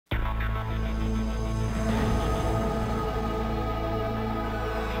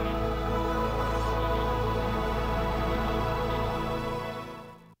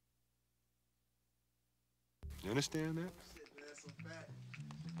understand that?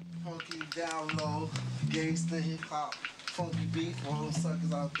 Funky down low, gangsta hip hop, funky beat for all those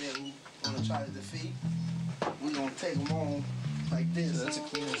suckers out there who wanna try to defeat. We gonna take them on like this. Yeah, that's a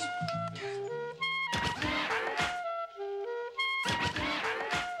clean.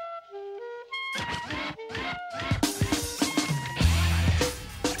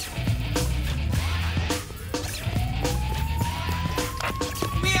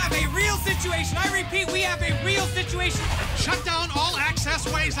 Situation. I repeat, we have a real situation. Shut down all access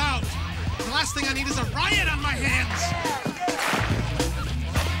ways out. The last thing I need is a riot on my hands.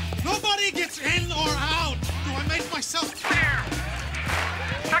 Nobody gets in or out. Do I make myself clear?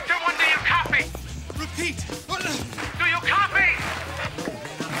 Sector 1, do you copy? Repeat. Do you copy?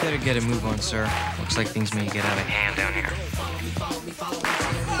 Better get a move on, sir. Looks like things may get out of hand down here.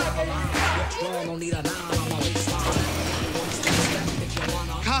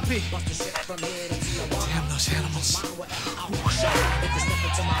 Copy. Damn those animals.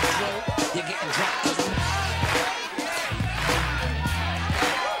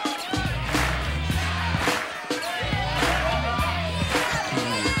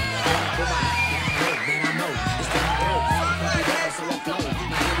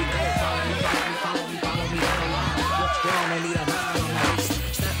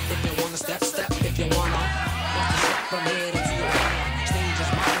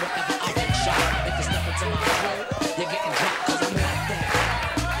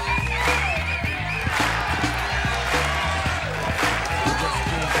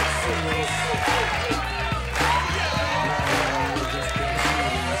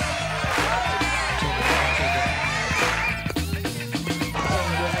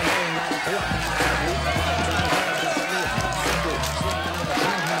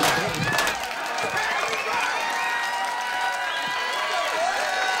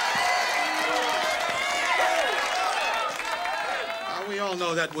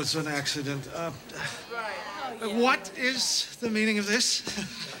 That was an accident. What is the meaning of this?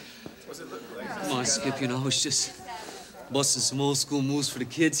 Come on, Skip, you know, it's just busting some old school moves for the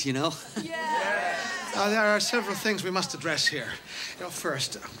kids, you know? Yeah. There are several things we must address here. You know,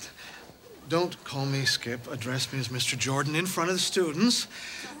 first, don't call me Skip. Address me as Mr. Jordan in front of the students.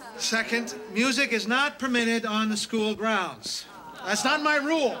 Second, music is not permitted on the school grounds. That's not my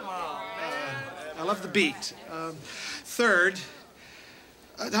rule. I love the beat. Third,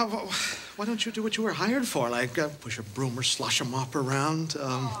 now, why don't you do what you were hired for? Like, push a broom or slosh a mop around.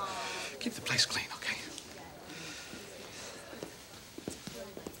 Keep the place clean, okay?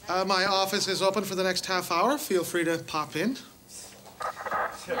 My office is open for the next half hour. Feel free to pop in.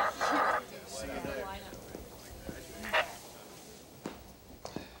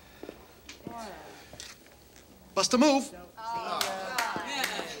 Bust a move.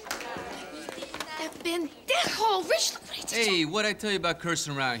 Pendejo, Rich, look what I did. Hey, what'd I tell you about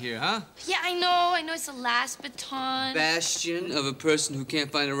cursing around here, huh? Yeah, I know it's the last baton. Bastion of a person who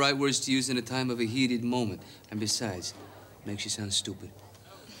can't find the right words to use in a time of a heated moment. And besides, makes you sound stupid.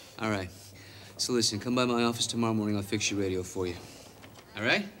 All right. So listen, come by my office tomorrow morning. I'll fix your radio for you. All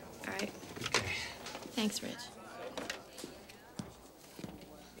right? All right. Okay. Thanks, Rich.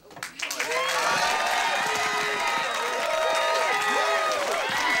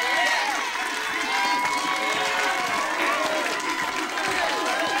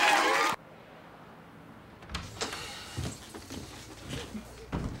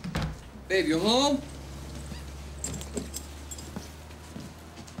 Babe, you home?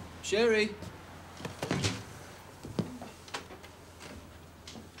 Sherry?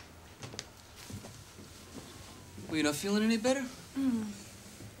 Well, you not feeling any better?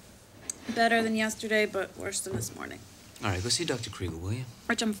 Better than yesterday, but worse than this morning. All right, go see Dr. Krieger, will you?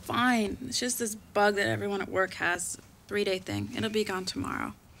 Rich, I'm fine. It's just this bug that everyone at work has. 3-day thing. It'll be gone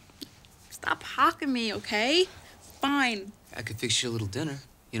tomorrow. Stop hawking me, okay? Fine. I could fix you a little dinner.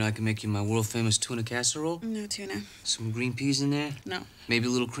 You know, I can make you my world-famous tuna casserole. No tuna. Some green peas in there. No. Maybe a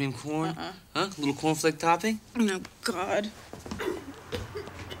little cream corn. Huh? A little cornflake topping. No, God.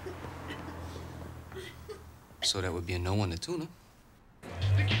 So that would be a no on the tuna.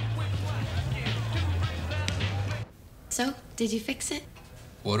 So, did you fix it?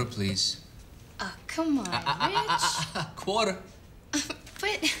 Water, please. Oh, come on, Rich. Quarter.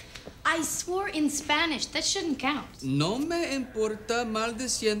 But I swore in Spanish. That shouldn't count. No me importa,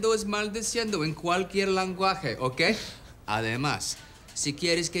 maldiciendo es maldiciendo en cualquier lenguaje, ¿ok? Además, si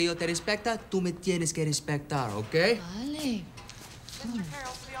quieres que yo te respecte, tú me tienes que respetar, ¿ok? Vale. Mr.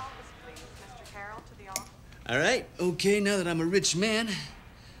 Carroll to the office, please. Mr. Carroll to the office. All right, okay, now that I'm a rich man,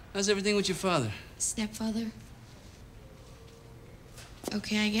 how's everything with your father? Stepfather.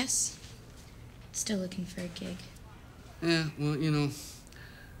 Okay, I guess. Still looking for a gig. Yeah, well, you know,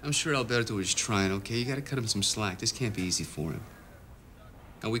 I'm sure Alberto is trying, okay? You gotta cut him some slack. This can't be easy for him.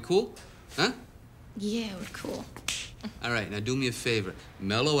 Are we cool? Huh? Yeah, we're cool. All right, now do me a favor.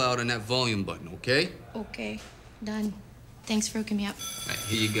 Mellow out on that volume button, okay? Okay, done. Thanks for hooking me up. All right,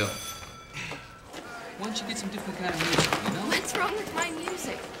 here you go. Why don't you get some different kind of music, you know? What's wrong with my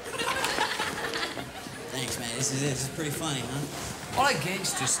music? Thanks, man. This is pretty funny, huh? All that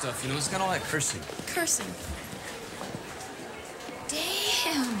gangster stuff, you know, it's got all that cursing. Cursing.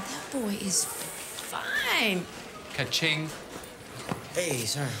 Damn, that boy is fine. Ka-ching. Hey,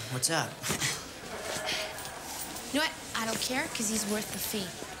 sir. What's up? You know what? I don't care, because he's worth the fee.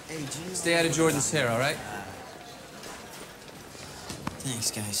 Hey, Gino. Stay out of Jordan's hair, all right?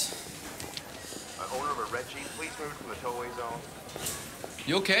 Thanks, guys. Owner of a red Jeep, please move from the tollway zone.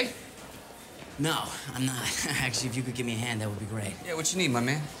 You okay? No, I'm not. Actually, if you could give me a hand, that would be great. Yeah, what you need, my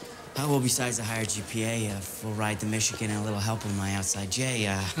man? Well, besides a higher GPA, a full ride to Michigan, and a little help with my outside J,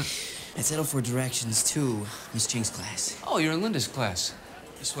 I'd settle for directions to Miss Ching's class. Oh, you're in Linda's class.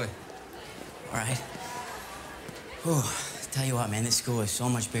 This way. All right. Whew. Tell you what, man, this school is so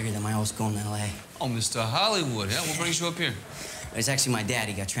much bigger than my old school in L.A. Oh, Mr. Hollywood, yeah? What brings you up here? It's actually my dad.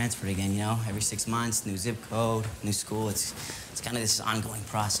 He got transferred again, you know? Every 6 months, new zip code, new school. It's kind of this ongoing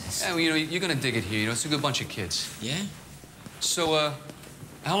process. Yeah, well, you know, you're gonna dig it here. You know, it's a good bunch of kids. Yeah? So,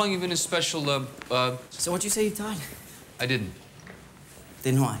 how long you been in special, So what'd you say you taught? I didn't.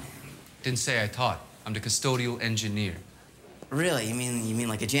 Then what? Didn't say I taught. I'm the custodial engineer. Really? You mean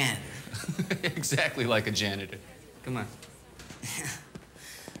like a janitor? Exactly like a janitor. Come on.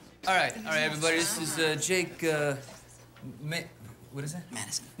 All right, everybody. This is Jake, what is that?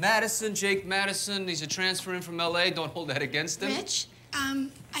 Madison. Madison, Jake Madison. He's a transfer in from L.A. Don't hold that against him. Rich,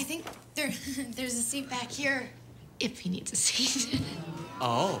 I think there's a seat back here if he needs a seat.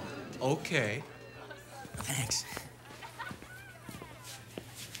 Oh, okay. Thanks.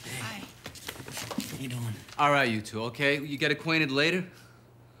 Hi. How you doing? All right, you two, okay? You get acquainted later? All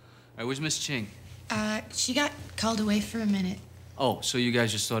right, where's Miss Ching? She got called away for a minute. Oh, so you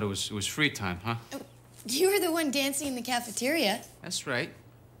guys just thought it was free time, huh? You were the one dancing in the cafeteria. That's right,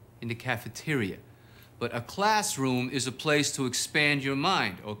 in the cafeteria. But a classroom is a place to expand your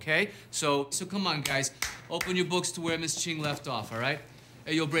mind, okay? So come on, guys. Open your books to where Miss Ching left off, all right?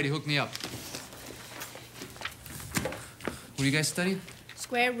 Hey, yo, Brady, hook me up. What are you guys studying?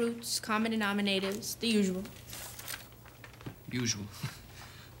 Square roots, common denominators, the usual. Usual.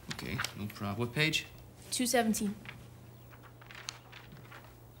 Okay, no problem. What page? 217.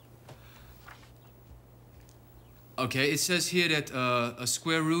 Okay, it says here that a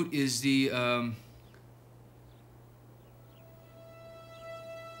square root is the,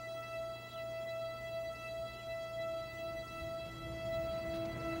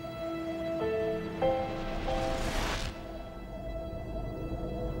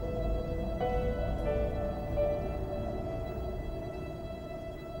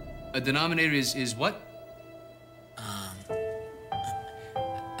 a denominator is what?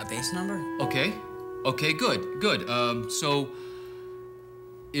 A base number? Okay. Okay, good. So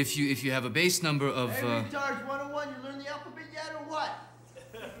if you have a base number of Hey, retards 101, you learned the alphabet yet or what?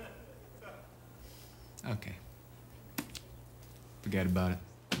 Okay. Forget about it.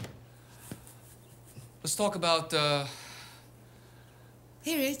 Let's talk about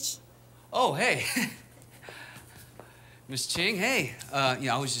Hey, Rich. Oh, hey. Miss Ching, hey.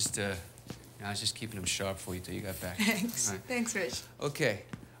 Yeah, I was just keeping them sharp for you till you got back. Thanks. Right. Thanks, Rich. Okay.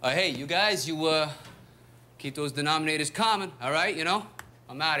 Hey, you guys, you keep those denominators common, all right? You know?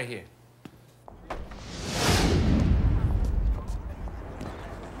 I'm out of here.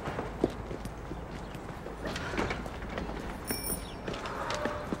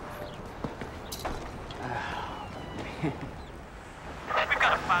 We've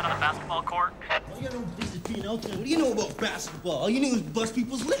got a fight on a basketball court. You got no business being out there. What do you know about basketball? All you knew was bust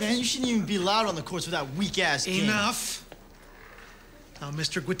people's lips. Man, you shouldn't even be allowed on the courts with that weak-ass game. Enough. Now,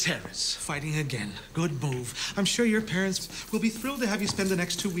 Mr. Gutierrez, fighting again. Good move. I'm sure your parents will be thrilled to have you spend the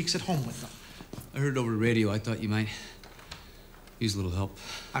next 2 weeks at home with them. I heard over the radio. I thought you might use a little help.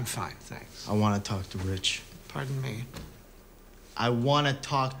 I'm fine, thanks. I want to talk to Rich. Pardon me. I want to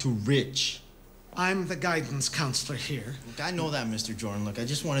talk to Rich. I'm the guidance counselor here. Look, I know that, Mr. Jordan. Look, I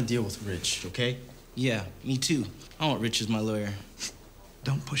just want to deal with Rich, okay? Yeah, me too. I want Rich as my lawyer.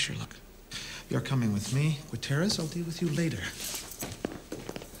 Don't push your luck. You're coming with me. Gutierrez, I'll deal with you later.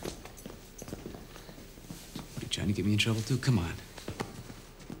 Are you trying to get me in trouble, too? Come on.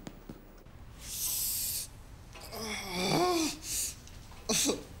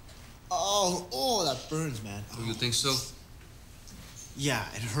 Oh, that burns, man. Oh, you think so? Yeah,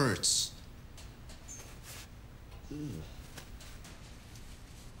 it hurts.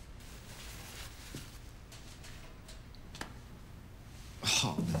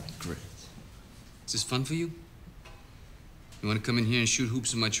 Oh, great. Is this fun for you? You want to come in here and shoot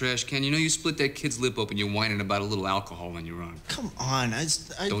hoops in my trash can? You know you split that kid's lip open, you're whining about a little alcohol on your arm. Come on,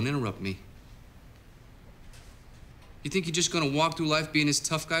 Don't interrupt me. You think you're just gonna walk through life being this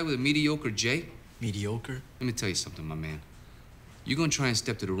tough guy with a mediocre J? Mediocre? Let me tell you something, my man. You're gonna try and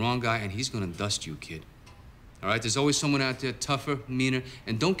step to the wrong guy, and he's gonna dust you, kid. All right? There's always someone out there tougher, meaner,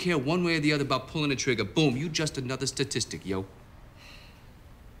 and don't care one way or the other about pulling the trigger. Boom, you just another statistic, yo.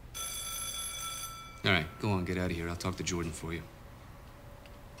 All right, go on, get out of here. I'll talk to Jordan for you.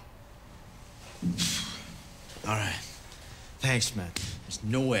 All right. Thanks, man. There's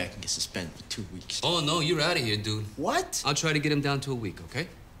no way I can get suspended for 2 weeks. Oh, no, you're out of here, dude. What? I'll try to get him down to a week, okay?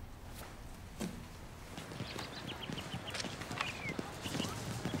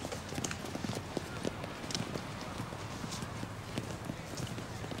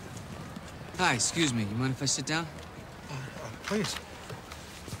 Hi, excuse me. You mind if I sit down? Please.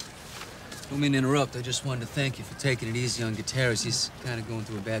 Don't mean to interrupt. I just wanted to thank you for taking it easy on Gutierrez. He's kind of going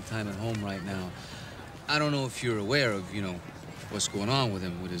through a bad time at home right now. I don't know if you're aware of, you know, what's going on with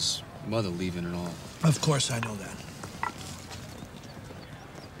him, with his mother leaving and all. Of course I know that.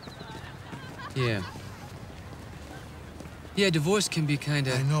 Yeah. Yeah, divorce can be kind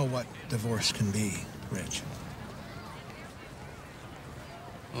of... I know what divorce can be, Rich.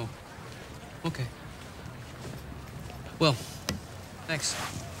 Oh. Okay. Well, thanks.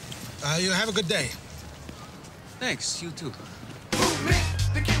 You have a good day. Thanks, you too.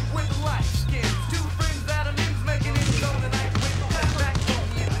 The kid with the light skin. Two friends that are names making it go tonight. Back home,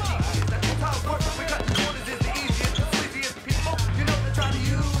 that's how it works. We cut the corners is the easiest, the sleaziest people. You know they're trying to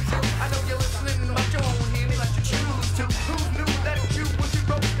use you. I know you're listening, but you won't hear me like you choose to. Who knew that you was you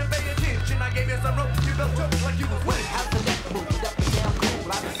broke to pay attention? I gave you some rope, you built up like you was winning. How's the neck move it up and down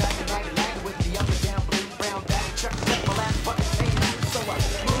cool? I was acting right along with the up and down blue brown bag. Chuck my last fucking thing. So I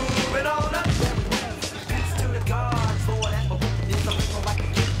move it on up.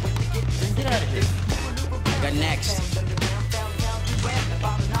 Got next.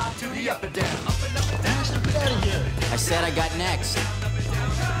 I said I got next.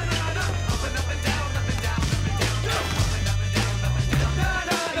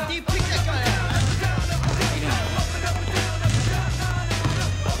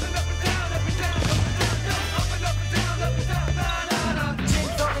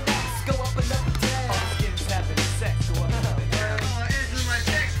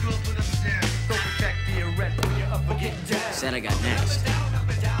 Said I got next.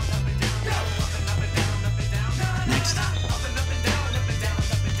 Next.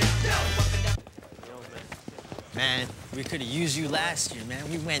 Man, we could have used you last year, man.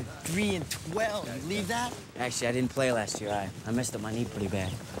 We went 3-12. You believe that? Actually, I didn't play last year. I messed up my knee pretty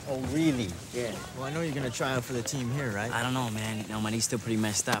bad. Oh, really? Yeah. Well, I know you're gonna try out for the team here, right? I don't know, man. You know, my knee's still pretty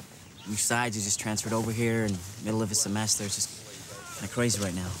messed up. Besides, I just transferred over here in the middle of a semester. It's just kind of crazy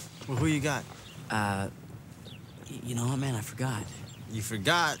right now. Well, who you got? You know what, man? I forgot. You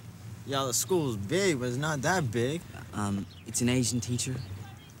forgot? Y'all, the school's big, but it's not that big. It's an Asian teacher.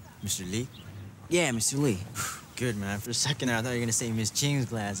 Mr. Lee? Yeah, Mr. Lee. Good, man. For a second there, I thought you were gonna say Miss Ching's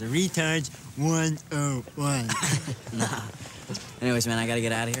class. A retard 101. Nah. Anyways, man, I gotta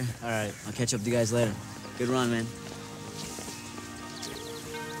get out of here. All right. I'll catch up with you guys later. Good run, man.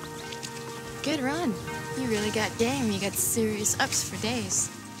 Good run. You really got game. You got serious ups for days.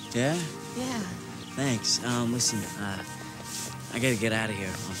 Yeah? Yeah. Thanks. Listen, I gotta get out of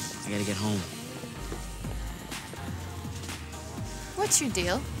here. I gotta get home. What's your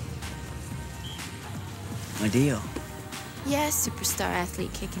deal? My deal? Yeah, superstar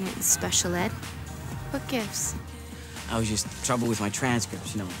athlete kicking it in special ed. What gives? I was just trouble with my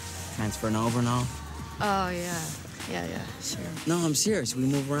transcripts, you know, transferring over and all. Oh, yeah. Yeah, sure. No, I'm serious. We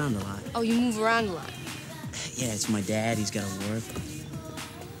move around a lot. Oh, you move around a lot? Yeah, it's my dad. He's got to work.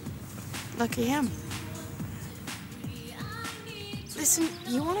 Lucky him. Listen,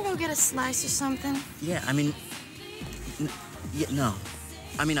 you want to go get a slice or something? Yeah, I mean... no.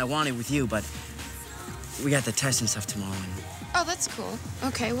 I mean, I want it with you, but we got the test and stuff tomorrow. And... Oh, that's cool.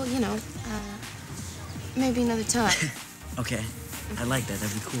 Okay, well, you know, maybe another time. Okay. I like that.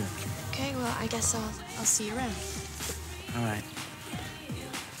 That'd be cool. Okay, well, I guess I'll see you around. All right.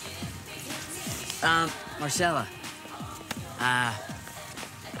 Marcella. I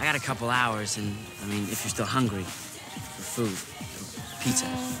got a couple hours, and, I mean, if you're still hungry for food, pizza.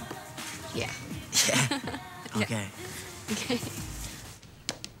 Yeah. Yeah? Okay. Okay.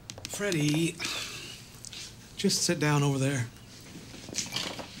 Freddie, just sit down over there.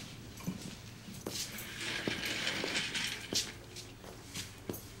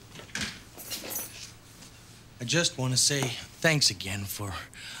 I just want to say thanks again for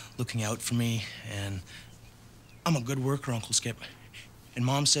looking out for me, and I'm a good worker, Uncle Skip. And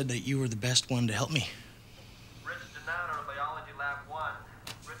Mom said that you were the best one to help me. Rich Donato to Biology Lab 1.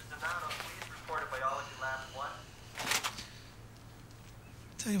 Rich Donato, please report to Biology Lab 1.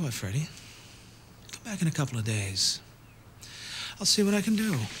 Tell you what, Freddie. Come back in a couple of days. I'll see what I can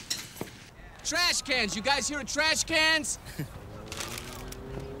do. Trash cans! You guys hear of trash cans?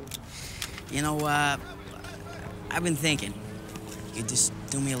 You know, I've been thinking. You could just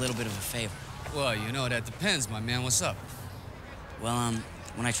do me a little bit of a favor. Well, you know, that depends, my man. What's up? Well,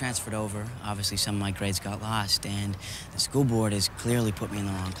 when I transferred over, obviously some of my grades got lost, and the school board has clearly put me in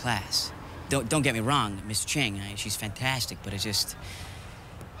the wrong class. Don't get me wrong, Miss Ching, she's fantastic, but it's just...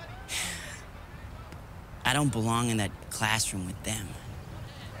 I don't belong in that classroom with them.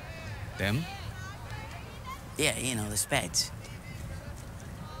 Them? Yeah, you know, the speds.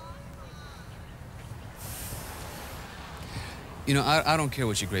 You know, I don't care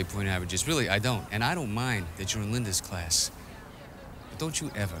what your grade point average is. Really, I don't. And I don't mind that you're in Linda's class. But don't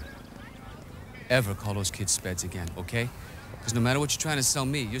you ever call those kids speds again, okay? Because no matter what you're trying to sell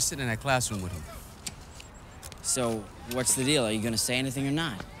me, you're sitting in that classroom with them. So, what's the deal? Are you gonna say anything or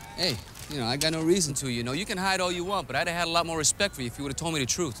not? Hey, you know, I got no reason to, you know. You can hide all you want, but I'd have had a lot more respect for you if you would have told me the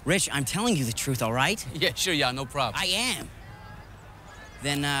truth. Rich, I'm telling you the truth, all right? Yeah, sure, yeah, no problem. I am.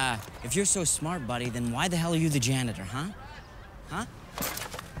 Then, if you're so smart, buddy, then why the hell are you the janitor, huh? Huh?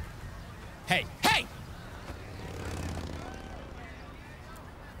 Hey, hey!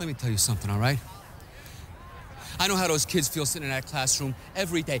 Let me tell you something, all right? I know how those kids feel sitting in that classroom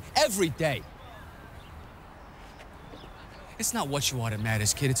every day, every day. It's not what you are that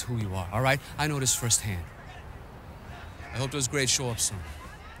matters, kid, it's who you are, all right? I know this firsthand. I hope those grades show up soon.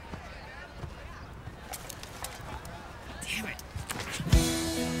 Damn it.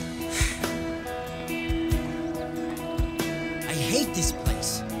 I hate this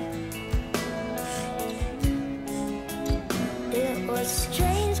place. It was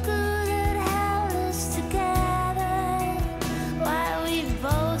strange, good it held us together, while we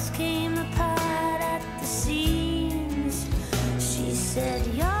both came apart at the seams. She said,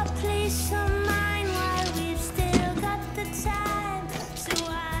 your place or mine, while we've still got the time. So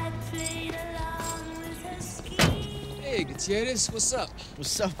I played along with her scheme. Hey, Gutierrez, what's up?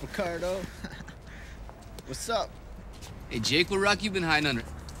 What's up, Ricardo? What's up? Hey, Jake, what rock you been hiding under?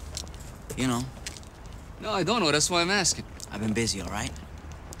 You know. No, I don't know. That's why I'm asking. I've been busy, all right?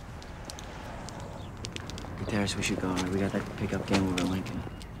 Gutierrez, we should go. We got that pickup game over in Lincoln.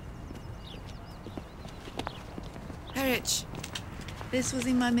 Hey, Rich. This was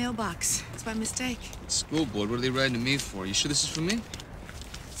in my mailbox. It's by mistake. School board, what are they writing to me for? You sure this is for me?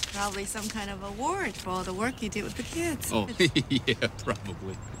 It's probably some kind of award for all the work you did with the kids. Oh, yeah,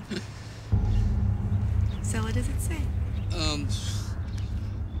 probably. So what does it say?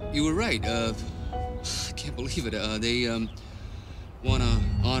 You were right. I can't believe it. They, want to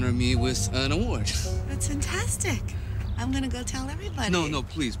honor me with an award. That's fantastic. I'm gonna go tell everybody. No,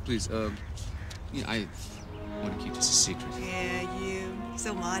 please. Yeah, I want to keep this a secret. Yeah, you.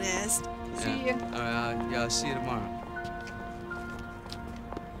 So modest. Yeah. See you. Yeah, I'll see you tomorrow.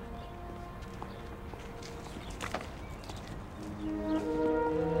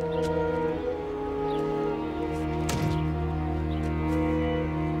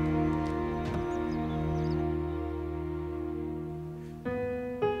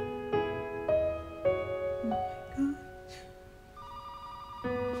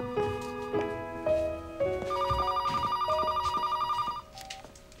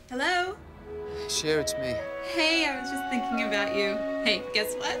 Hello? Cher, it's me. Hey, I was just thinking about you. Hey,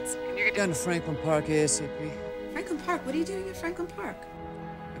 guess what? Can you get down to Franklin Park ASAP? Franklin Park? What are you doing at Franklin Park?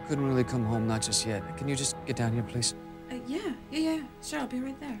 I couldn't really come home, not just yet. Can you just get down here, please? Yeah. Sure, I'll be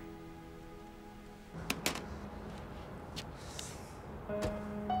right there.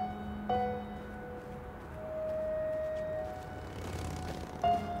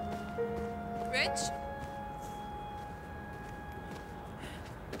 Rich?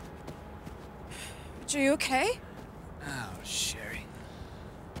 Rich, are you okay? Oh, Sherry.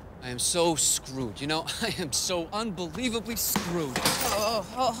 I am so screwed. You know, I am so unbelievably screwed. Oh,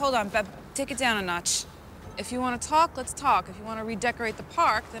 hold on, Beb. Take it down a notch. If you want to talk, let's talk. If you want to redecorate the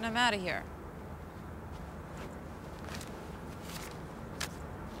park, then I'm out of here.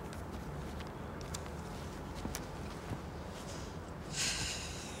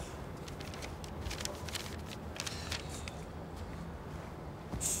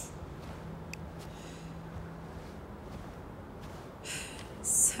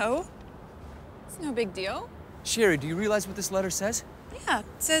 So? It's no big deal. Sherry, do you realize what this letter says? Yeah, it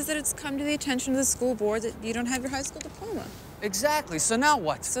says that it's come to the attention of the school board that you don't have your high school diploma. Exactly. So now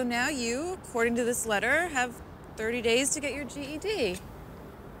what? So now you, according to this letter, have 30 days to get your GED.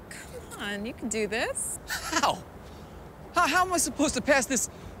 Come on, you can do this. How? How am I supposed to pass this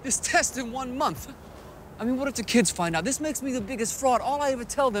test in 1 month? I mean, what if the kids find out? This makes me the biggest fraud. All I ever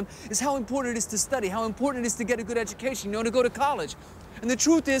tell them is how important it is to study, how important it is to get a good education, you know, to go to college. And the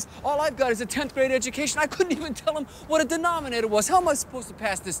truth is, all I've got is a 10th grade education. I couldn't even tell them what a denominator was. How am I supposed to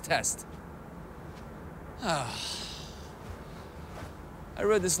pass this test? I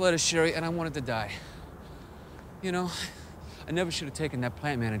read this letter, Sherry, and I wanted to die. You know, I never should have taken that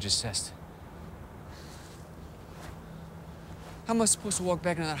plant manager's test. How am I supposed to walk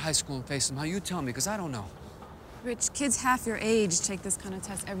back into that high school and face them? How you tell me, because I don't know. Rich, kids half your age take this kind of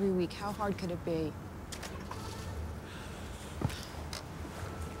test every week. How hard could it be?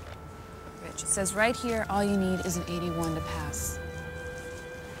 Rich, it says right here, all you need is an 81 to pass.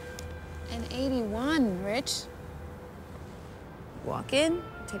 An 81, Rich. Walk in,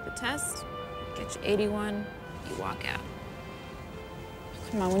 take the test, get your 81, you walk out.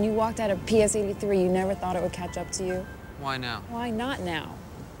 Come on, when you walked out of PS 83, you never thought it would catch up to you? Why now? Why not now?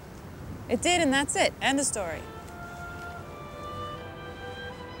 It did, and that's it. End of story.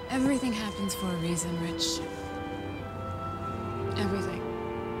 Everything happens for a reason, Rich. Everything.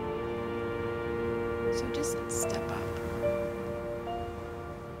 So just step up.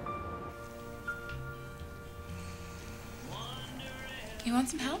 You want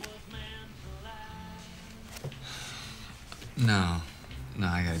some help? No,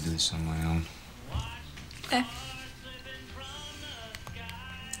 I gotta do this on my own. Okay.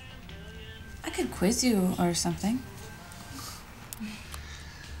 I could quiz you or something.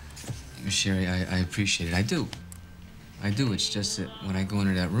 Sherry, I appreciate it. I do. It's just that when I go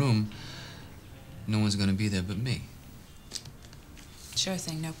into that room, no one's gonna be there but me. Sure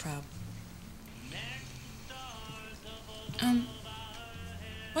thing, no problem.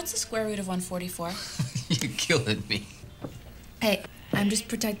 What's the square root of 144? You're killing me. Hey, I'm just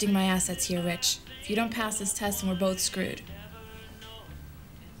protecting my assets here, Rich. If you don't pass this test, then we're both screwed.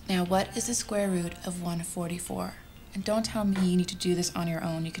 Now, what is the square root of 144? And don't tell me you need to do this on your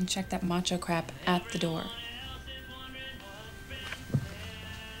own. You can check that macho crap at the door.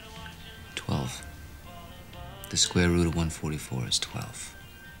 12. The square root of 144 is 12.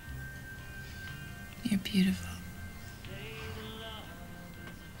 You're beautiful.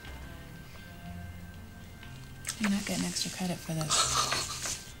 You're not getting extra credit for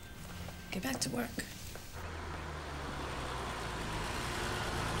this. Get back to work.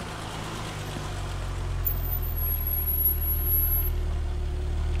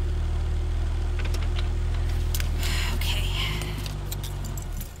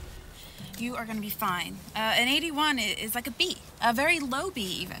 You are gonna be fine. An 81 is like a B, a very low B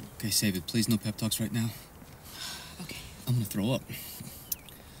even. Okay, save it. Please, no pep talks right now. Okay. I'm gonna throw up.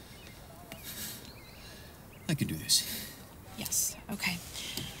 I can do this. Yes, okay.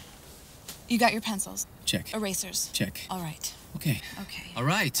 You got your pencils? Check. Erasers? Check. All right. Okay. Okay. All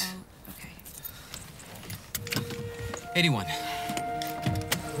right. Okay. 81.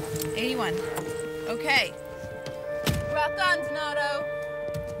 81. Okay. Rock on, Donato.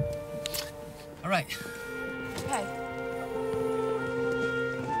 All right. Okay.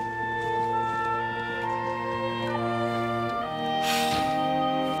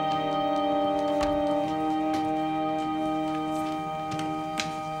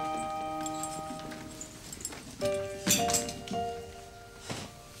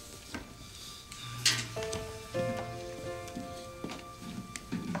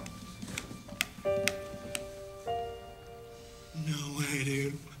 No way,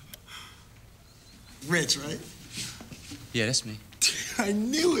 dude. Rich, right? Yeah, that's me. I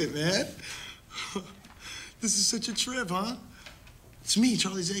knew it, man. This is such a trip, huh? It's me,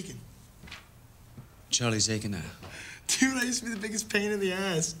 Charlie Zakin. Charlie Zakin. Dude, I used to be the biggest pain in the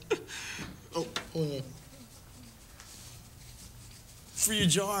ass. Oh, hold on. For your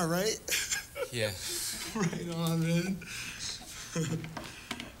jar, right? Yeah. Right on, man.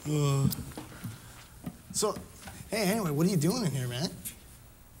 So, hey, anyway, what are you doing in here, man?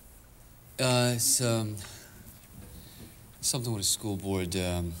 It's, something with the school board,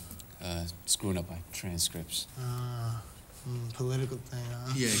 screwing up my transcripts. Political thing,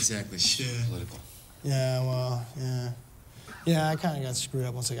 huh? Yeah, exactly. Shit. Political. Yeah, well, yeah. Yeah, I kind of got screwed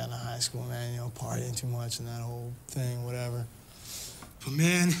up once I got into high school, man. You know, partying too much and that whole thing, whatever. But,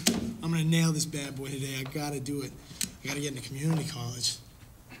 man, I'm gonna nail this bad boy today. I gotta do it. I gotta get into community college.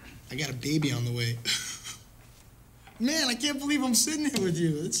 I got a baby on the way. Man, I can't believe I'm sitting here with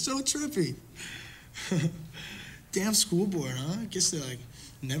you. It's so trippy. Damn school board, huh? I guess they, like,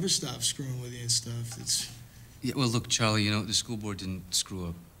 never stop screwing with you and stuff. It's... Yeah, well, look, Charlie, you know, the school board didn't screw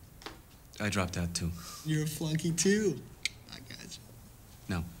up. I dropped out, too. You're a flunky, too. I got you.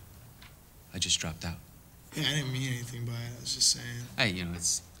 No, I just dropped out. Yeah, I didn't mean anything by it. I was just saying. Hey, you know,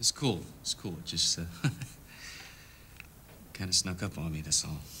 it's cool. It's cool. It just kind of snuck up on me, that's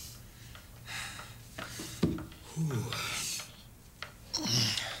all. Ooh.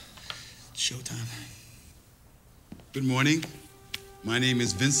 Showtime. Good morning. My name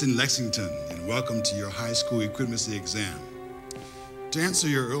is Vincent Lexington, and welcome to your high school equivalency exam. To answer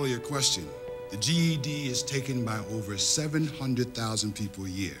your earlier question, the GED is taken by over 700,000 people a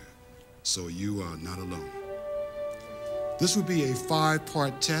year, so you are not alone. This will be a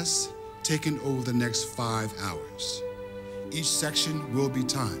 5-part test taken over the next 5 hours. Each section will be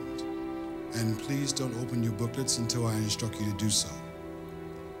timed, and please don't open your booklets until I instruct you to do so.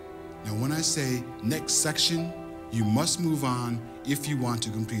 Now, when I say next section, you must move on if you want to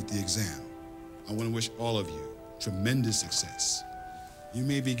complete the exam. I want to wish all of you tremendous success. You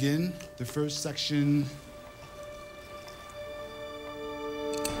may begin the first section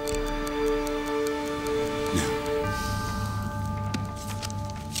now.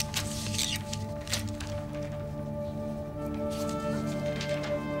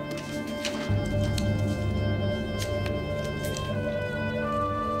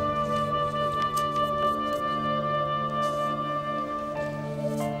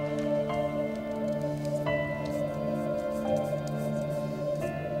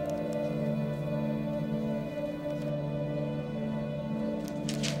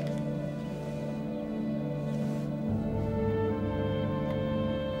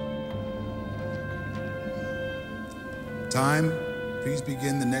 Time, please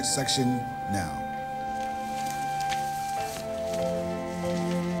begin the next section now.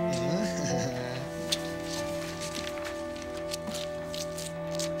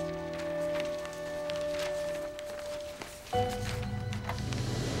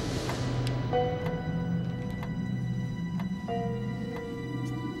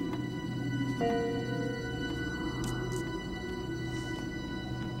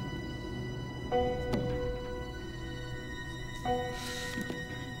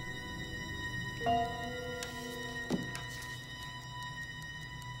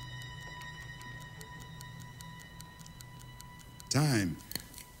 Time.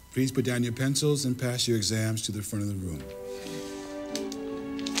 Please put down your pencils and pass your exams to the front of the room.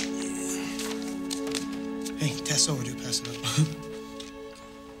 Hey, test overdue. Pass it up.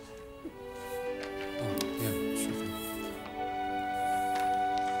 Oh, yeah, sure thing.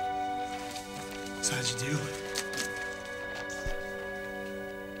 So how'd you do?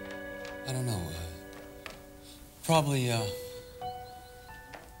 I don't know. Probably, I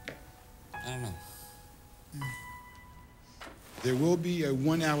don't know. There will be a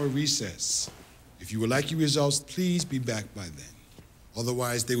 1-hour recess. If you would like your results, please be back by then.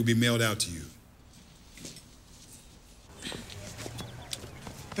 Otherwise, they will be mailed out to you.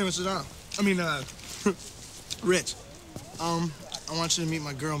 Hey, Mr. Don. Rich. I want you to meet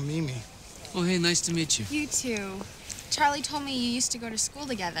my girl, Mimi. Oh, hey, nice to meet you. You too. Charlie told me you used to go to school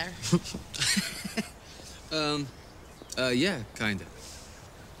together. Yeah, kinda.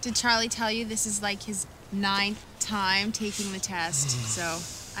 Did Charlie tell you this is like his 9th time taking the test? So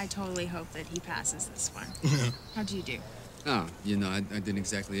I totally hope that he passes this one. How'd you do? Oh, you know, I didn't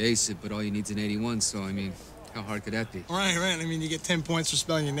exactly ace it, but all you need's an 81, so, I mean, how hard could that be? Right. I mean, you get 10 points for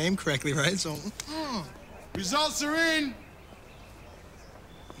spelling your name correctly, right? So... Results are in!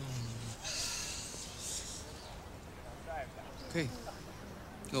 Okay.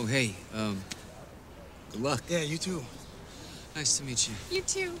 Oh, hey, good luck. Yeah, you too. Nice to meet you. You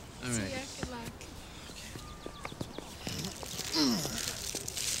too. All right. See ya. Good luck.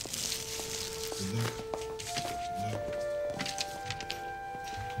 Good luck.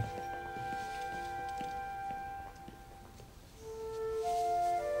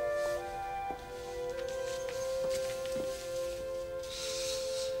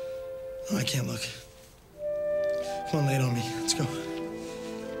 Oh, I can't look. Come on, lay it on me. Let's go.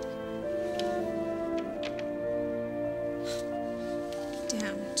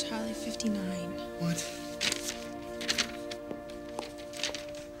 Damn, Charlie 59. What?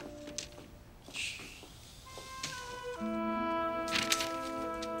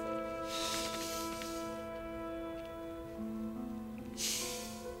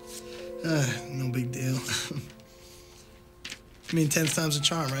 No big deal. I mean, 10th time's a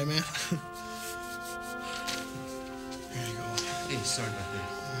charm, right, man? There you go. Hey, sorry about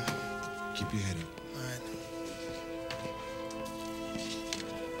that. Keep your head up. All right.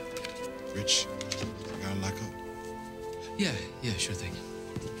 Rich, you gotta lock up. Yeah, sure thing.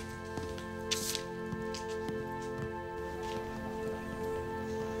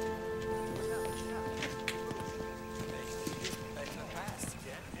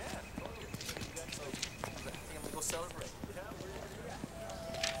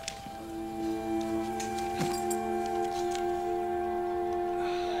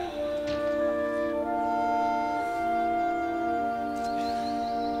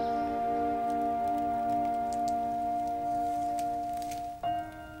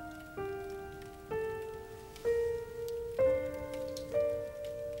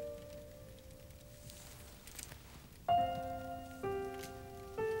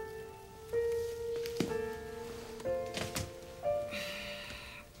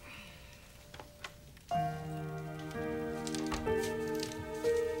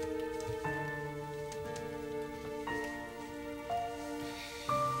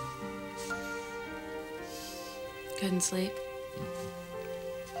 Couldn't sleep?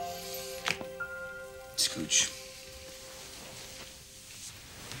 Scooch.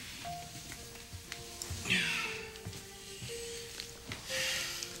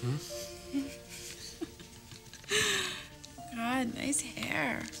 God, nice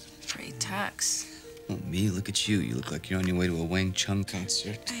hair. Great tux. Oh, me? Look at you. You look like you're on your way to a Wang Chung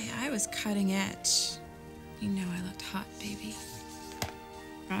concert. I was cutting edge. You know I looked hot, baby.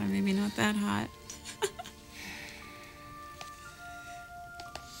 Or maybe not that hot.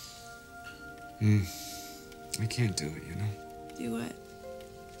 I can't do it, you know? Do what?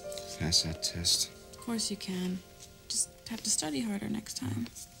 Pass that test. Of course you can. Just have to study harder next time.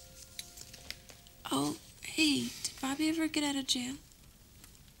 Oh, hey, did Bobby ever get out of jail?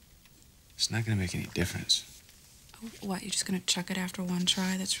 It's not gonna make any difference. Oh, what, you're just gonna chuck it after one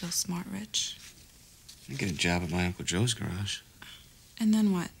try? That's real smart, Rich. I get a job at my Uncle Joe's garage. And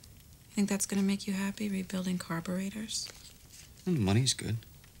then what? You think that's gonna make you happy, rebuilding carburetors? And the money's good.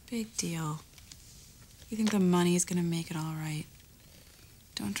 Big deal. You think the money is gonna make it all right?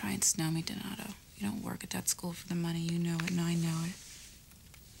 Don't try and snow me, Donato. You don't work at that school for the money. You know it, and I know it.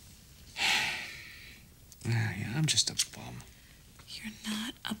 Yeah, I'm just a bum. You're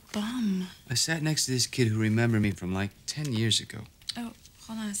not a bum. I sat next to this kid who remembered me from like 10 years ago. Oh,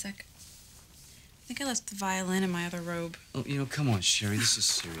 hold on a sec. I think I left the violin in my other robe. Oh, you know, come on, Sherry, this is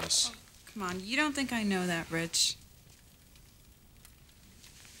serious. Oh, come on, you don't think I know that, Rich.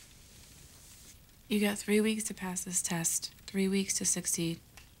 You got 3 weeks to pass this test. 3 weeks to succeed.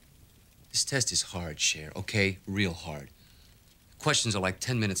 This test is hard, Cher, okay? Real hard. Questions are like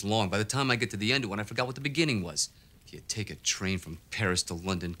 10 minutes long. By the time I get to the end of one, I forgot what the beginning was. If you take a train from Paris to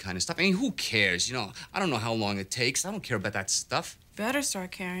London kind of stuff. I mean, who cares? You know, I don't know how long it takes. I don't care about that stuff. Better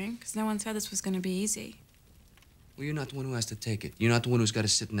start caring, because no one said this was going to be easy. Well, you're not the one who has to take it. You're not the one who's got to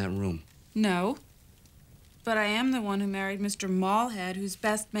sit in that room. No. But I am the one who married Mr. Mallhead, whose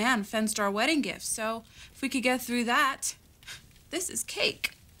best man fenced our wedding gifts. So if we could get through that, this is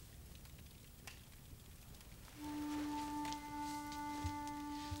cake.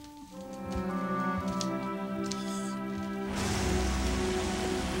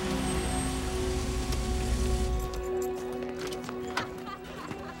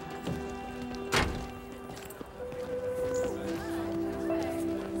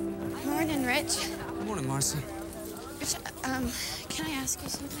 Morning, Rich. Good morning, Marcy. Rich, can I ask you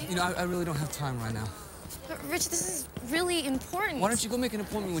something? You know, I really don't have time right now. But Rich, this is really important. Why don't you go make an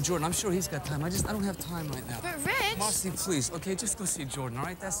appointment with Jordan? I'm sure he's got time. I don't have time right now. But Rich! Marcy, please, okay, just go see Jordan, all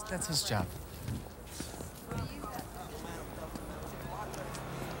right? That's his job.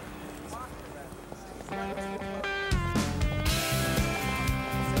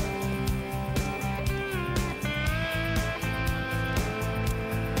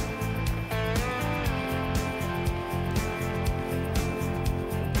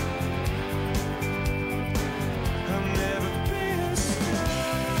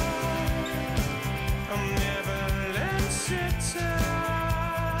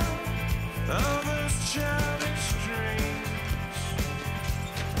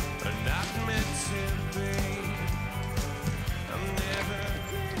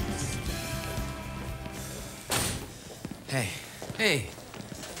 Hey. Hey.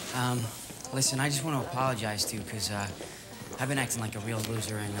 Listen, I just want to apologize to you, because, I've been acting like a real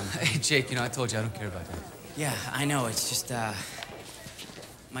loser, and, Hey, Jake, you know, I told you I don't care about that. Yeah, I know, it's just,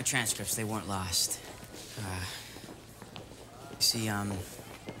 my transcripts, they weren't lost. You see, I'm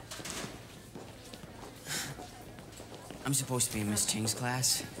supposed to be in Miss Ching's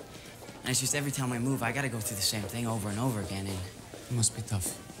class, and it's just every time I move, I gotta go through the same thing over and over again, and... It must be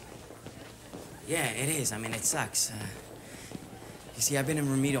tough. Yeah, it is. I mean, it sucks. You You see, I've been in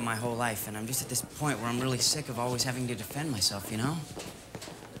remedial my whole life, and I'm just at this point where I'm really sick of always having to defend myself, you know?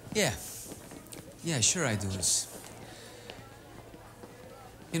 Yeah. Yeah, sure I do.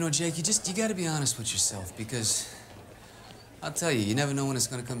 You know, Jake, you gotta be honest with yourself, because I'll tell you never know when it's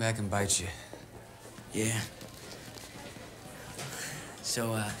gonna come back and bite you. Yeah.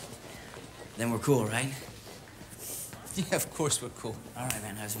 So, then we're cool, right? Yeah, of course we're cool. All right,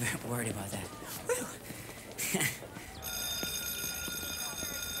 man, I was very worried about that.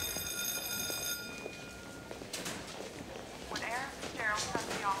 Would Aaron Fitzgerald come to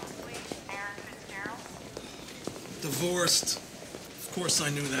the office, please? Aaron Fitzgerald? Divorced. Of course I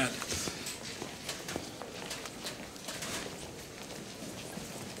knew that.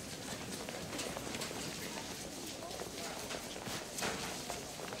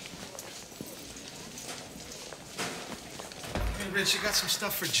 Hey, Rich, you got some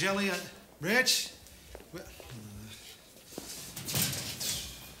stuff for jelly? Rich?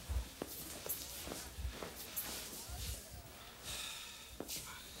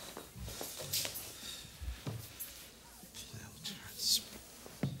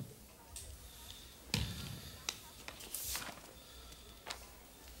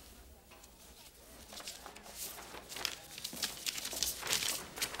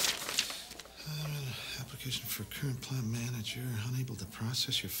 Application for current plant manager, unable to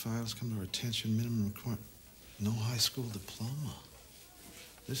process your files, come to our attention, minimum requirement. No high school diploma.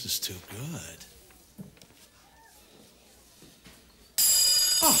 This is too good.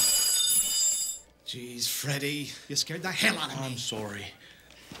 Oh! Jeez, Freddie, you scared the hell out of me. I'm sorry.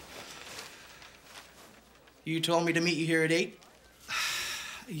 You told me to meet you here at 8?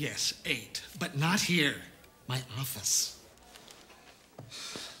 Yes, 8, but not here. My office.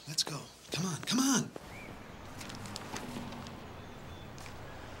 Let's go. Come on, come on.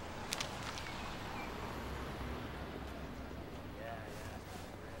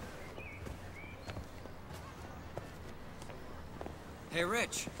 Hey,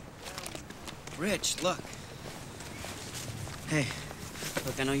 Rich. Rich, look. Hey,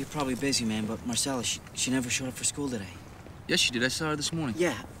 look, I know you're probably busy, man, but Marcella, she never showed up for school today. Yes, she did. I saw her this morning.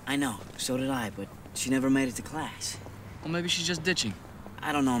 Yeah, I know. So did I, but she never made it to class. Well, maybe she's just ditching.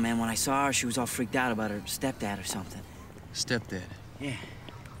 I don't know, man. When I saw her, she was all freaked out about her stepdad or something. Stepdad? Yeah.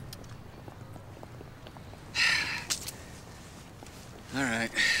 All right.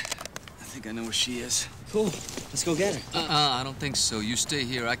 I think I know where she is. Cool. Let's go get her. I don't think so. You stay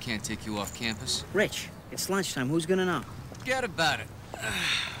here. I can't take you off campus. Rich, it's lunchtime. Who's gonna know? Forget about it.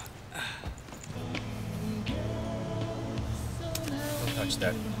 Don't touch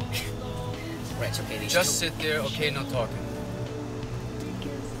that. Rich, okay, Just sit there, okay? No talking.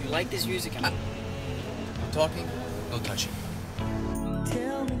 You like this music? No talking? No touching.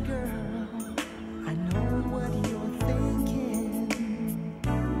 Tell me, girl, I know what you're thinking,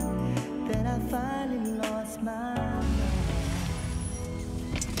 that I finally lost my mind.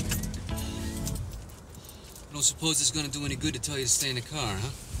 I don't suppose it's gonna do any good to tell you to stay in the car,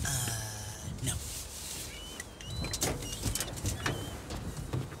 huh? No.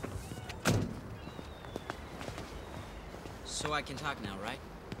 So I can talk now, right?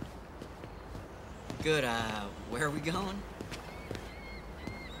 Good, where are we going?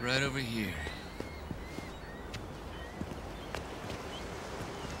 Right over here.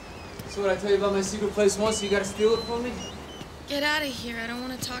 So what I tell you about my secret place once, so you gotta steal it from me? Get out of here. I don't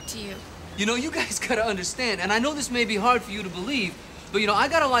want to talk to you. You know, you guys gotta understand, and I know this may be hard for you to believe, but you know, I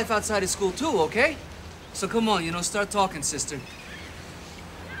got a life outside of school too, okay? So come on, you know, start talking, sister.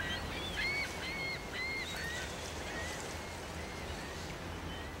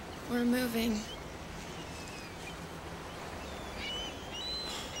 We're moving.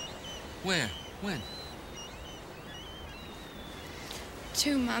 Where? When?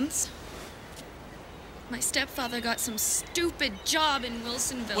 2 months. My stepfather got some stupid job in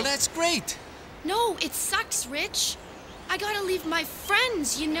Wilsonville. Well, that's great. No, it sucks, Rich. I gotta leave my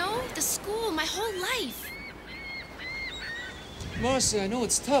friends, you know? The school, my whole life. Marcy, I know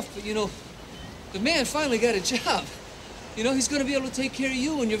it's tough, but you know, the man finally got a job. You know, he's gonna be able to take care of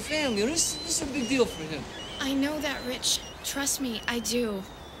you and your family. You know, this is a big deal for him. I know that, Rich. Trust me, I do.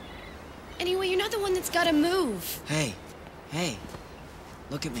 Anyway, you're not the one that's gotta move. Hey,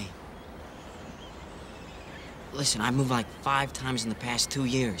 look at me. Listen, I moved like 5 times in the past 2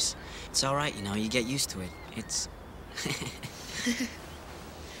 years. It's all right, you know, you get used to it. It's...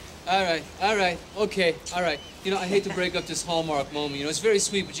 All right, okay, all right. You know, I hate to break up this Hallmark moment. You know, it's very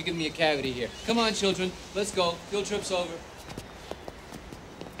sweet, but you give me a cavity here. Come on, children, let's go. Field trip's over.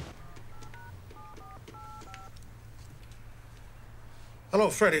 Hello,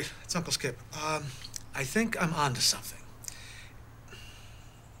 Freddie. It's Uncle Skip. I think I'm onto something.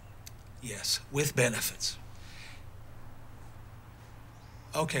 Yes, with benefits.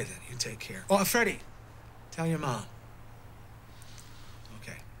 Okay, then, you take care. Oh, Freddie, tell your mom.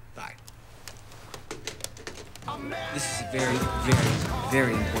 Okay, bye. This is a very, very,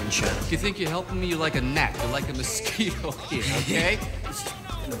 very important show. If you think you're helping me, you're like a gnat. You're like a mosquito here, okay? I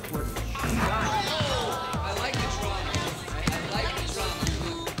like the drama. I like the drama.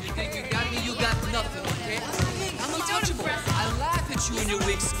 You think you got me, you got nothing, okay? I'm untouchable. I laugh at you and your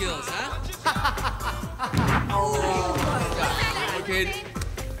weak skills, huh? Oh, my God. Okay,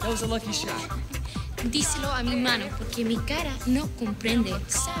 that was a lucky shot. Díselo a mi mano, porque mi cara no comprende,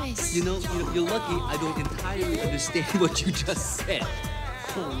 ¿sabes? You know, you're lucky I don't entirely understand what you just said.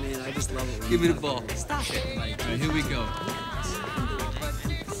 Oh, man, I just love it. Give me the ball. Stop it. All right, here we go.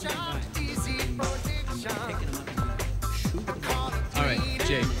 All right,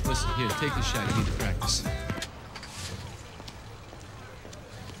 Jay, listen, here, take the shot. You need to practice.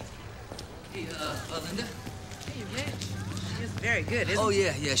 Hey, Linda? Hey, Rich. It's very good, isn't it? Oh,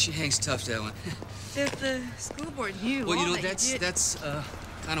 yeah, she hangs tough, that one. If the school board knew Well, you all know, that you did... that's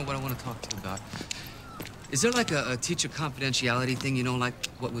kind of what I want to talk to you about. Is there like a teacher confidentiality thing, you know, like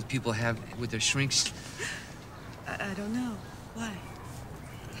what would people have with their shrinks? I don't know. Why?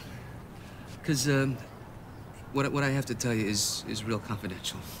 Because what I have to tell you is real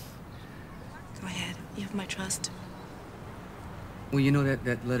confidential. Go ahead. You have my trust. Well, you know,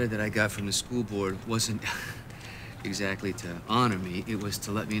 that letter that I got from the school board wasn't exactly to honor me. It was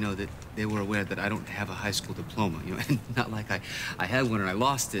to let me know that they were aware that I don't have a high school diploma, you know, and not like I had one and I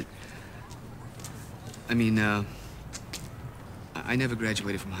lost it. I mean, I never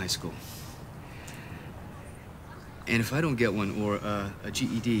graduated from high school. And if I don't get one or a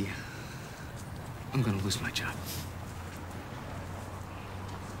GED, I'm gonna lose my job.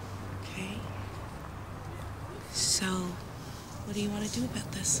 Okay. So, what do you want to do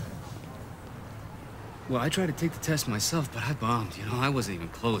about this? Well, I tried to take the test myself, but I bombed, you know. I wasn't even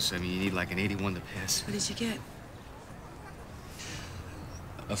close. I mean, you need like an 81 to pass. What did you get?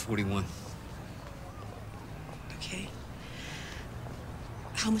 A 41. Okay.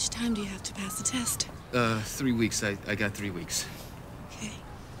 How much time do you have to pass the test? 3 weeks. I got 3 weeks. Okay.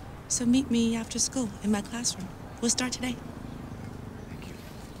 So meet me after school in my classroom. We'll start today. Thank you.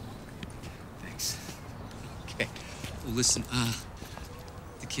 Thanks. Okay. Well, listen,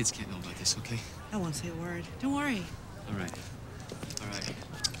 the kids can't know about this, okay? I won't say a word. Don't worry. All right. All right.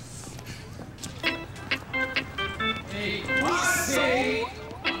 Hey, Marcy!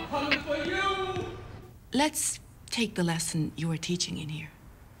 I'm coming for you! Let's take the lesson you were teaching in here.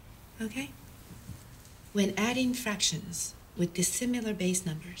 Okay? When adding fractions with dissimilar base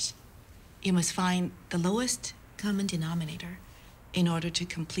numbers, you must find the lowest common denominator in order to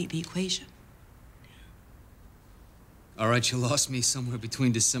complete the equation. All right, you lost me somewhere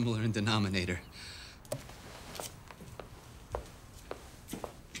between dissimilar and denominator.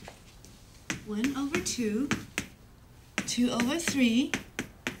 1/2, 2/3.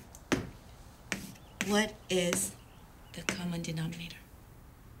 What is the common denominator?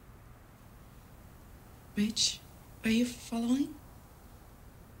 Rich, are you following?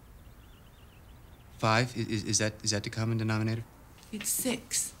 5? Is that the common denominator? It's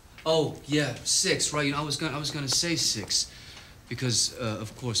 6. Oh, yeah, 6, right. You know, I was gonna say 6. Because,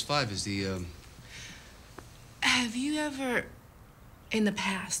 of course, 5 is the, Have you ever, in the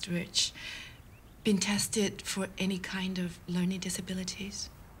past, Rich, been tested for any kind of learning disabilities?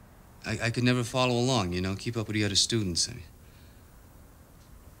 I could never follow along, you know, keep up with the other students. I mean,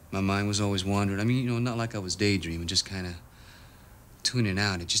 my mind was always wandering. I mean, you know, not like I was daydreaming, just kind of tuning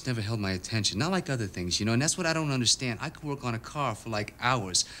out. It just never held my attention. Not like other things, you know, and that's what I don't understand. I could work on a car for like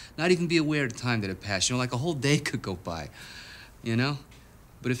hours, not even be aware of the time that had passed. You know, like a whole day could go by, you know?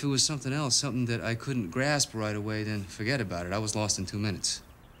 But if it was something else, something that I couldn't grasp right away, then forget about it. I was lost in 2 minutes.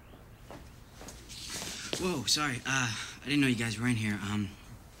 Whoa, sorry. I didn't know you guys were in here. I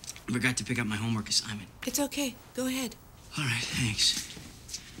forgot to pick up my homework assignment. It's okay. Go ahead. All right, thanks.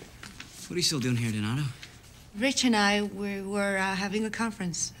 What are you still doing here, Donato? Rich and I were having a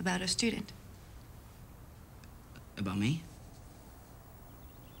conference about a student. About me?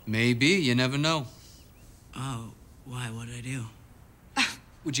 Maybe. You never know. Oh, why? What did I do?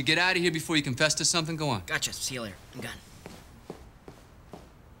 Would you get out of here before you confess to something? Go on. Gotcha. See you later. I'm gone.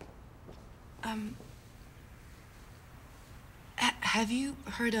 Have you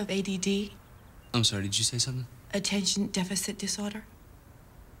heard of ADD? I'm sorry, did you say something? Attention deficit disorder?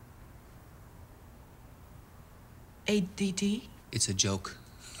 ADD? It's a joke.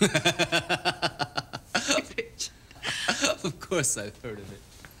 Of course I've heard of it.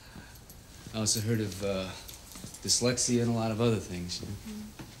 I also heard of dyslexia and a lot of other things. You know?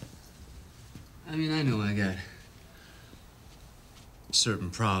 I mean, I know I got certain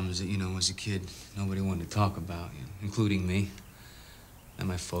problems that, you know, as a kid, nobody wanted to talk about, you know, including me and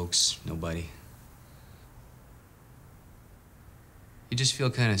my folks, nobody. You just feel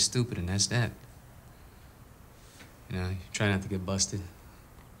kind of stupid, and that's that. You know, you try not to get busted.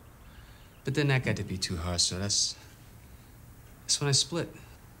 But then that got to be too hard, so that's when I split.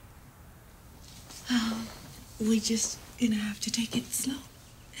 We just gonna have to take it slow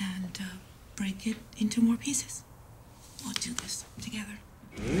and break it into more pieces. We'll do this together.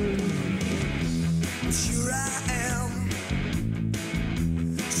 Here I am,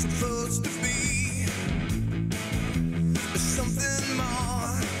 supposed to be something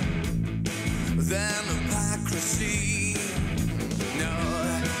more than hypocrisy. No,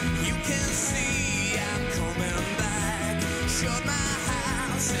 you can see I'm coming back. Shut my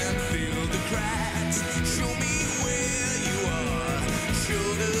house and fill the cracks. Show me where you are,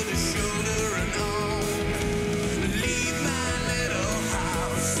 shoulder to shoulder and on. Leave my little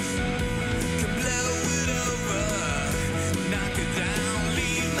house, come blow it over, knock it down.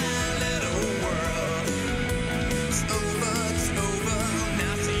 Leave my little world. It's over,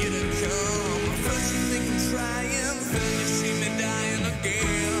 now for you to come. First you think I'm trying, then you see me dying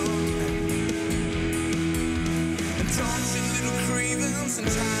again. And tortured little cravings and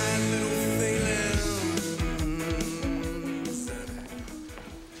tired little failings.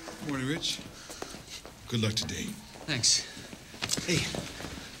 Morning, Rich. Good luck today. Thanks. Hey,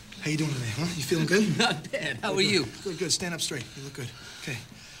 how you doing today, huh? You feeling good? Not bad. How are Good. you? Good. Stand up straight. You look good. Okay.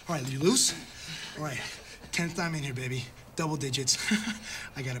 All right, you loose? All right. 10th time in here, baby. Double digits.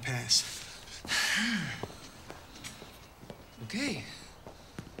 I gotta pass. Okay.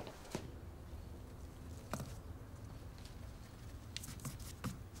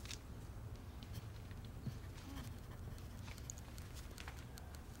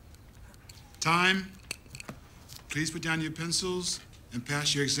 Time. Please put down your pencils and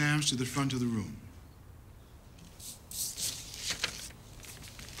pass your exams to the front of the room.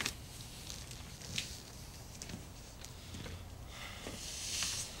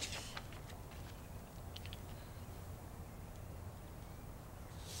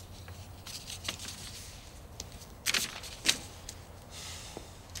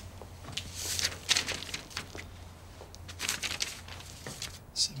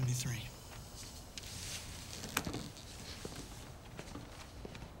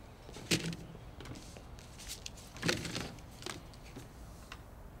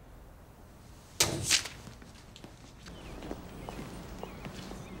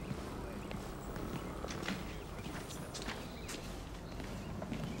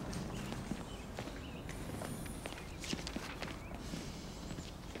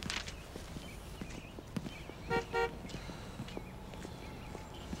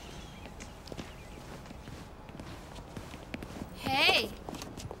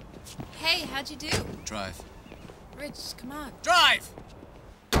 Hey, how'd you do? Drive. Rich, come on. Drive!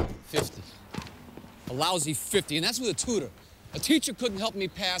 50. A lousy 50, and that's with a tutor. A teacher couldn't help me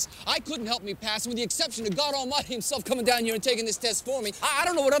pass. I couldn't help me pass, and with the exception of God Almighty himself coming down here and taking this test for me, I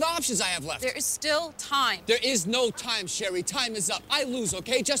don't know what other options I have left. There is still time. There is no time, Sherry. Time is up. I lose,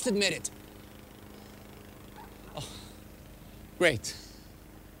 okay? Just admit it. Oh, great.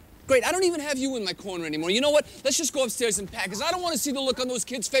 Great, I don't even have you in my corner anymore. You know what? Let's just go upstairs and pack, because I don't want to see the look on those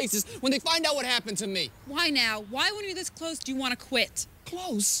kids' faces when they find out what happened to me. Why now? Why, when you're this close, do you want to quit?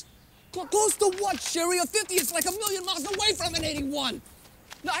 Close? Close to what, Sherry? A 50 is like a million miles away from an 81.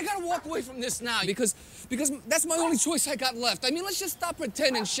 No, I gotta walk away from this now because that's my only choice I got left. I mean, let's just stop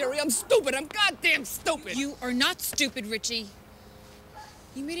pretending, Sherry. I'm stupid. I'm goddamn stupid. You are not stupid, Richie.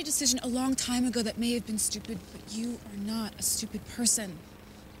 You made a decision a long time ago that may have been stupid, but you are not a stupid person.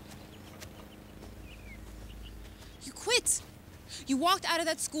 You quit. You walked out of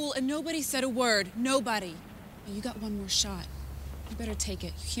that school and nobody said a word. Nobody. Now you got one more shot. You better take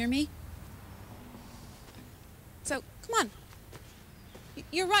it. You hear me? So, come on.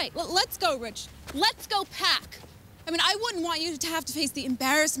 You're right. Let's go, Rich. Let's go pack. I mean, I wouldn't want you to have to face the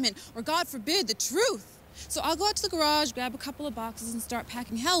embarrassment or, God forbid, the truth. So I'll go out to the garage, grab a couple of boxes, and start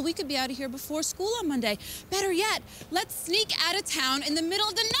packing. Hell, we could be out of here before school on Monday. Better yet, let's sneak out of town in the middle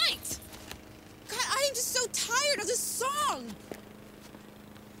of the night. God, I am just so tired of this song.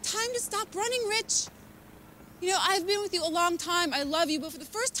 Time to stop running, Rich. You know, I've been with you a long time. I love you, but for the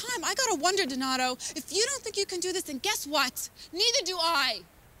first time, I gotta wonder, Donato, if you don't think you can do this, then guess what? Neither do I.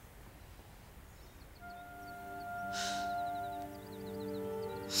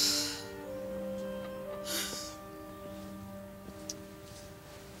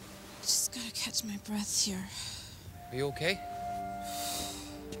 Just gotta catch my breath here. Are you okay?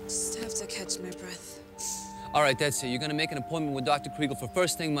 Just have to catch my breath. All right, that's it. You're gonna make an appointment with Dr. Kriegel for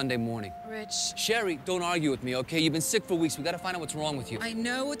first thing Monday morning. Rich. Sherry, don't argue with me, okay? You've been sick for weeks. We gotta find out what's wrong with you. I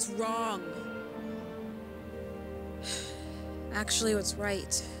know what's wrong. Actually, what's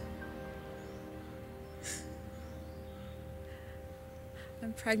right.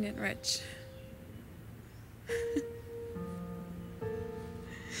 I'm pregnant, Rich.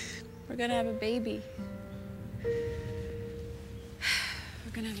 We're gonna have a baby. We're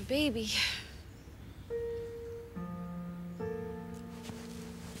gonna have a baby.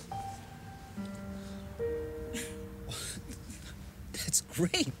 That's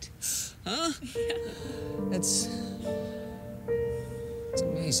great. Huh? Yeah. It's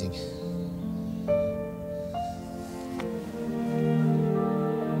amazing.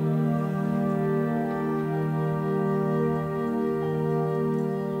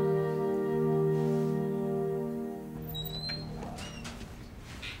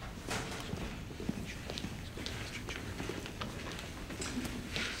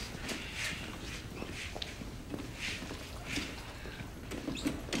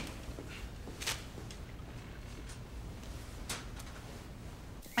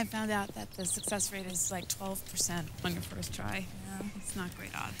 I found out that the success rate is like 12% on your first try. Yeah, it's not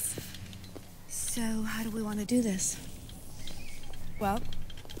great odds. So, how do we want to do this? Well,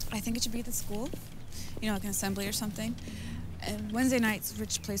 I think it should be at the school, you know, like an assembly or something. And Wednesday nights,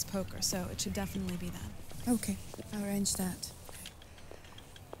 Rich plays poker, so it should definitely be that. Okay, I'll arrange that.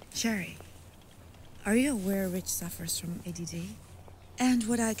 Sherry, are you aware Rich suffers from ADD? And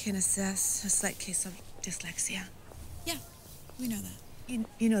what I can assess, a slight case of dyslexia? Yeah, we know that.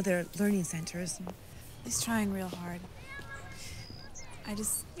 You know, they're learning centers. He's trying real hard. I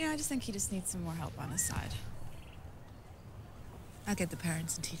just think he just needs some more help on his side. I'll get the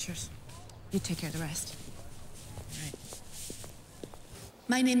parents and teachers. You take care of the rest. All right.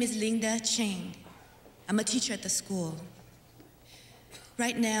 My name is Linda Cheng. I'm a teacher at the school.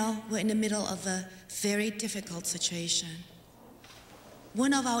 Right now, we're in the middle of a very difficult situation.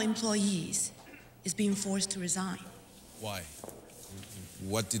 One of our employees is being forced to resign. Why?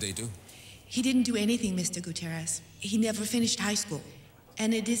 What did they do? He didn't do anything, Mr. Gutierrez. He never finished high school.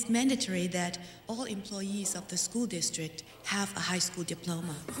 And it is mandatory that all employees of the school district have a high school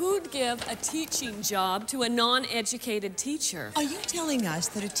diploma. Who'd give a teaching job to a non-educated teacher? Are you telling us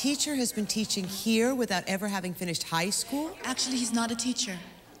that a teacher has been teaching here without ever having finished high school? Actually, he's not a teacher.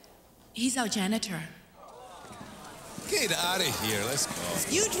 He's our janitor. Get out of here, let's go.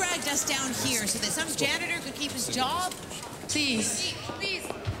 You dragged us down here so that some janitor could keep his job? Please,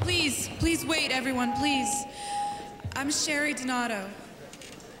 please wait, everyone, please. I'm Sherry Donato.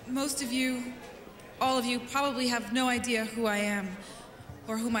 Most of you, all of you, probably have no idea who I am,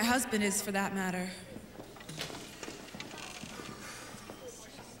 or who my husband is, for that matter.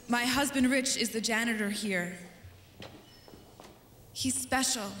 My husband, Rich, is the janitor here. He's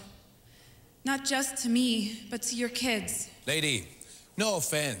special, not just to me, but to your kids. Lady, no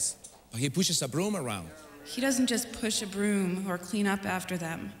offense, but he pushes a broom around. He doesn't just push a broom or clean up after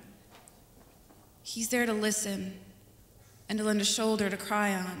them. He's there to listen and to lend a shoulder to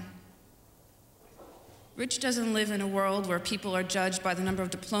cry on. Rich doesn't live in a world where people are judged by the number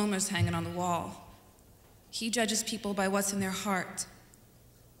of diplomas hanging on the wall. He judges people by what's in their heart.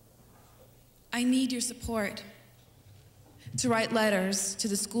 I need your support to write letters to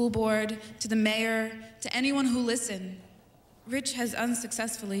the school board, to the mayor, to anyone who listen. Rich has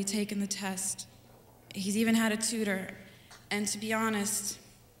unsuccessfully taken the test. He's even had a tutor, and to be honest,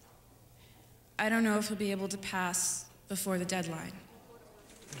 I don't know if he'll be able to pass before the deadline.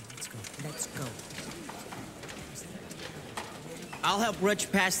 Let's go. I'll help Rich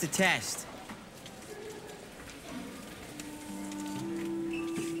pass the test.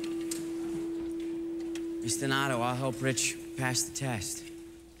 Miss Donato, I'll help Rich pass the test.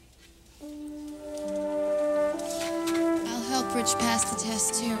 I'll help Rich pass the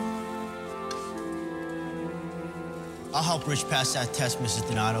test, too. I'll help Rich pass that test, Mrs.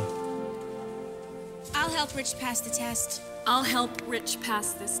 Donato. I'll help Rich pass the test. I'll help Rich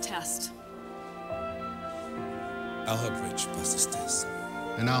pass this test. I'll help Rich pass this test.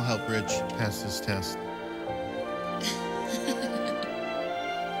 And I'll help Rich pass this test.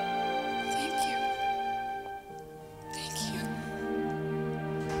 Thank you. Thank you.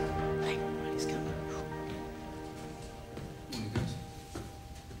 Everybody's coming.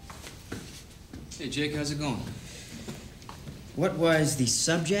 Hey, Jake, how's it going? What was the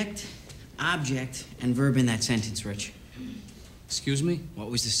subject, object, and verb in that sentence, Rich? Excuse me?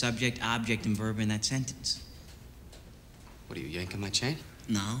 What was the subject, object, and verb in that sentence? What are you, yanking my chain?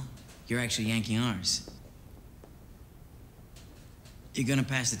 No, you're actually yanking ours. You're gonna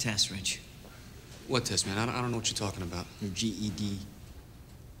pass the test, Rich. What test, man? I don't know what you're talking about. Your GED.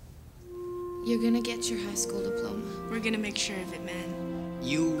 You're gonna get your high school diploma. We're gonna make sure of it, man.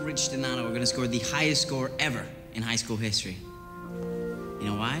 You, Rich Donato, are gonna score the highest score ever in high school history. You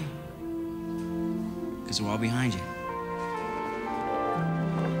know why? Because we're all behind you.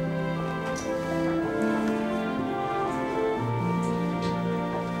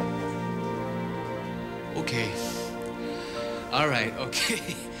 Okay. All right,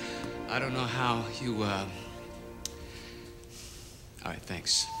 okay. I don't know how you, All right,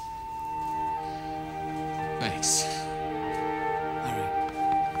 thanks. Thanks. All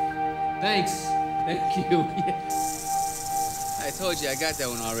right. Thanks. Thank you. I told you, I got that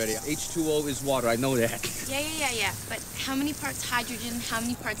one already. H2O is water, I know that. Yeah. But how many parts hydrogen, how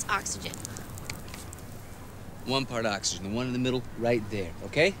many parts oxygen? 1 part oxygen, the one in the middle, right there,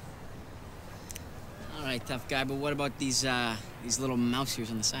 okay? All right, tough guy, but what about these little mouse ears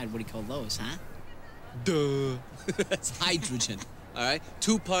on the side? What do you call those, huh? Duh. That's hydrogen, all right?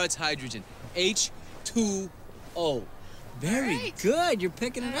 2 parts hydrogen. H2O. Very good. You're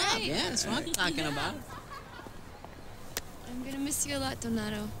picking it up. right. Yeah, that's what I'm talking about. I'm gonna miss you a lot,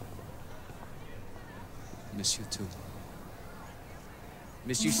 Donato. Miss you too.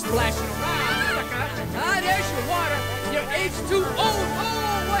 Miss you splashing around, sucker. Ah, there's your water. Your H2O. Oh,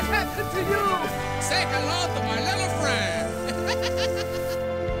 what happened to you? Say hello to my little friend.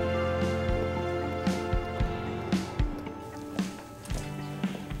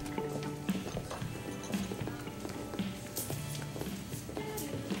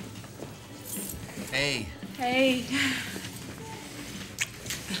 Hey. Hey.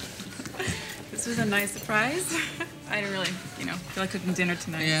 This was a nice surprise. I didn't really, feel like cooking dinner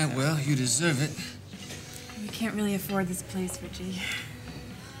tonight. Yeah, so. well, you deserve it. We can't really afford this place, Richie.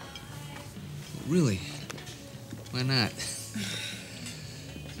 Really? Why not?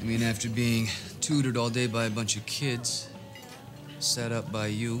 I mean, after being tutored all day by a bunch of kids, set up by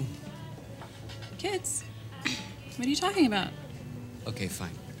you. Kids? What are you talking about? Okay,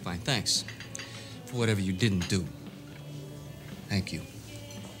 fine, thanks. For whatever you didn't do. Thank you.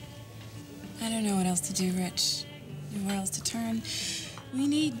 I don't know what else to do, Rich. Nowhere else to turn. You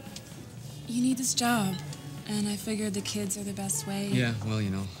need this job. And I figured the kids are the best way. Yeah, well,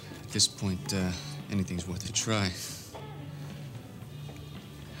 at this point, anything's worth a try.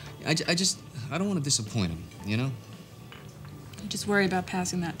 I don't want to disappoint him, You just worry about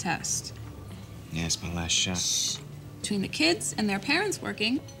passing that test. Yeah, it's my last shot. Shh. Between the kids and their parents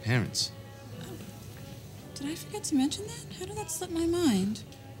working. Parents? Did I forget to mention that? How did that slip my mind?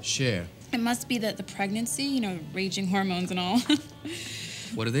 Share. It must be that the pregnancy, raging hormones and all.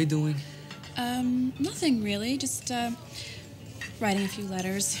 What are they doing? Nothing really. Just writing a few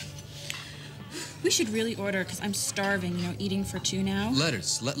letters. We should really order, because I'm starving, eating for 2 now.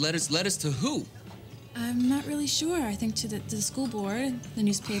 Letters? Letters to who? I'm not really sure. I think to the school board, the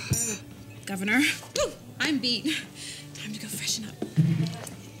newspaper, the governor. Woo! I'm beat. Time to go freshen up.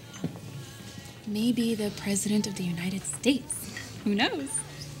 Maybe the President of the United States. Who knows?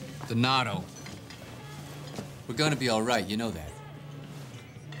 Donato. We're gonna be all right, you know that.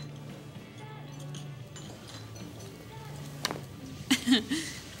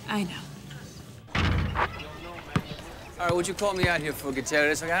 I know. All right, what'd you call me out here for,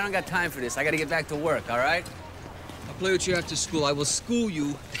 Gutierrez? I don't got time for this. I gotta get back to work, all right? I'll play with you after school. I will school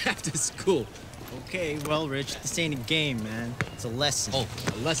you after school. Okay, well, Rich, this ain't a game, man. It's a lesson. Oh,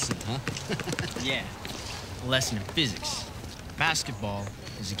 a lesson, huh? Yeah, a lesson in physics. Basketball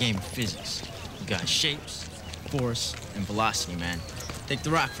is a game of physics. You got shapes, force, and velocity, man. Take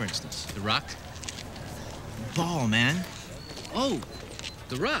the rock, for instance. The rock? Ball, man. Oh,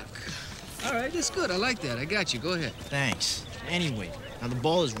 the rock. All right, that's good. I like that. I got you. Go ahead. Thanks. Anyway, now the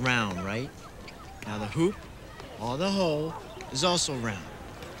ball is round, right? Now the hoop, or the hole, is also round.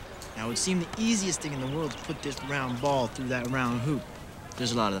 Now, it would seem the easiest thing in the world to put this round ball through that round hoop.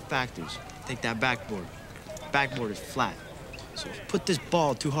 There's a lot of the factors. Take that backboard. Backboard is flat. So if you put this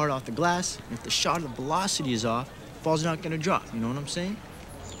ball too hard off the glass, and if the shot of the velocity is off, the ball's not gonna drop, you know what I'm saying?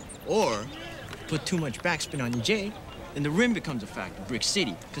 Or, put too much backspin on your J, then the rim becomes a factor, Brick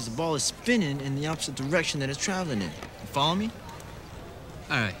City, because the ball is spinning in the opposite direction that it's traveling in. You follow me?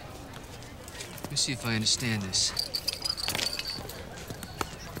 All right. Let me see if I understand this.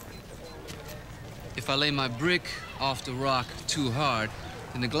 If I lay my brick off the rock too hard,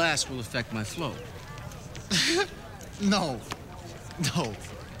 then the glass will affect my flow. No.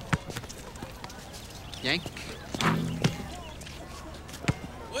 Yank?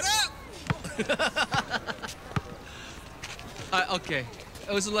 What up? Okay.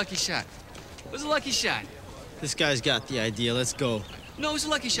 It was a lucky shot. This guy's got the idea. Let's go. No, it's a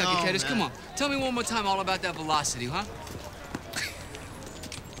lucky shot, No, Cadis. man. Come on. Tell me one more time all about that velocity, huh?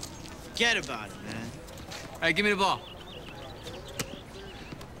 Forget about it, man. All right, give me the ball.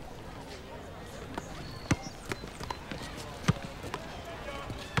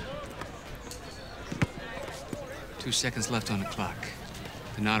 Two seconds left on the clock.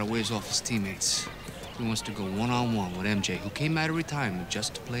 Donato waves off his teammates. He wants to go one-on-one with MJ, who came out of retirement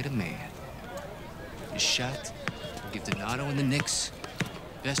just to play the man. His shot will give Donato and the Knicks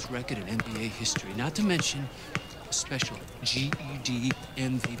best record in NBA history, not to mention a special GED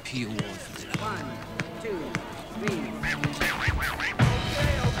MVP award for Donato. 1, 2, 3.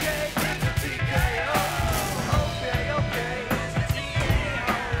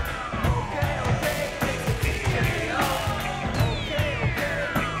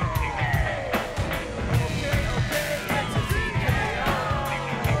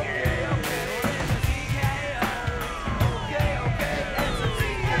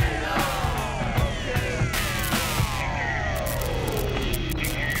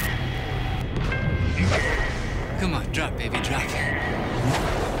 Come on, drop, baby, drop.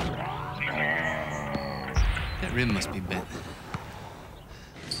 That rim must be bent.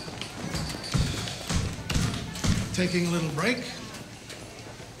 Taking a little break?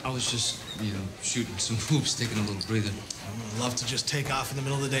 I was just, shooting some hoops, taking a little breather. I would love to just take off in the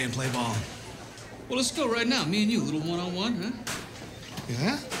middle of the day and play ball. Well, let's go right now. Me and you, a little one-on-one, huh?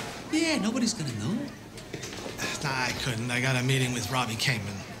 Yeah? Yeah, nobody's gonna know. Nah, I couldn't. I got a meeting with Robbie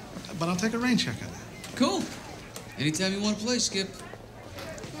Kingman. But I'll take a rain check on that. Cool. Anytime you want to play, Skip.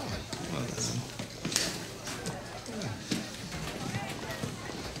 Well,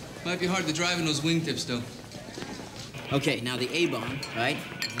 Might be hard to drive in those wingtips, though. Okay, now the A-bomb, right,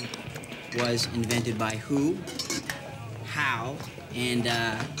 was invented by who, how, and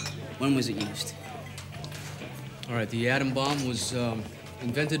when was it used? All right, the atom bomb was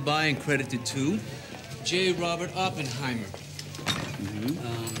invented by and credited to J. Robert Oppenheimer.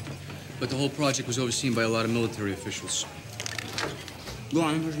 But the whole project was overseen by a lot of military officials. Go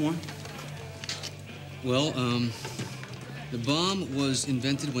on, there's one. Well, the bomb was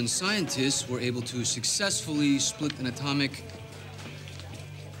invented when scientists were able to successfully split an atomic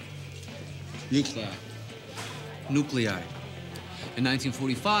nuclei. In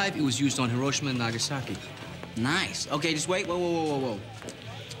 1945, it was used on Hiroshima and Nagasaki. Nice. Okay, just wait. Whoa.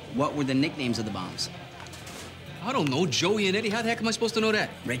 What were the nicknames of the bombs? I don't know. Joey and Eddie, how the heck am I supposed to know that?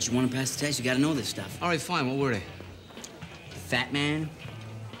 Rich, you want to pass the test? You got to know this stuff. All right, fine. What were they? Fat man,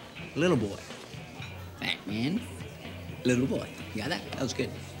 little boy. Fat man, little boy. You got that? That was good.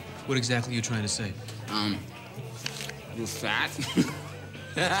 What exactly are you trying to say? You're fat.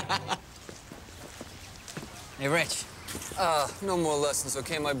 Hey, Rich. No more lessons,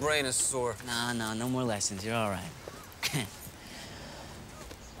 okay? My brain is sore. No more lessons. You're all right.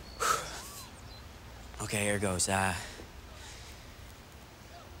 Okay, here goes. I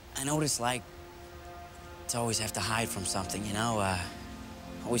know what it's like to always have to hide from something, you know?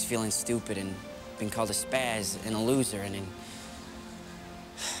 Always feeling stupid and being called a spaz and a loser and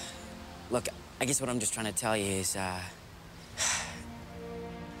Look, I guess what I'm just trying to tell you is, I'm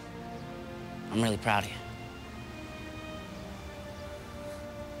really proud of you.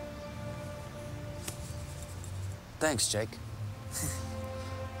 Thanks, Jake.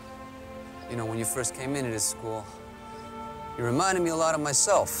 You know, when you first came into this school, you reminded me a lot of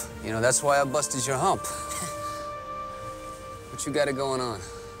myself. You know, that's why I busted your hump. What you got it going on?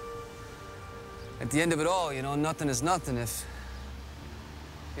 At the end of it all, you know, nothing is nothing if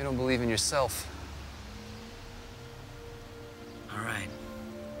you don't believe in yourself. All right.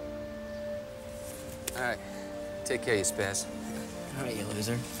 All right. Take care, you spaz. All right, you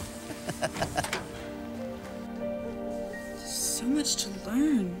loser. So much to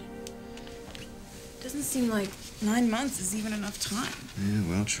learn. Doesn't seem like 9 months is even enough time. Yeah,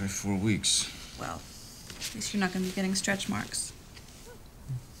 well, try 4 weeks. Well, at least you're not going to be getting stretch marks.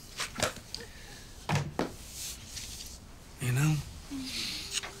 You know,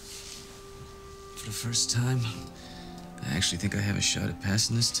 for the first time, I actually think I have a shot at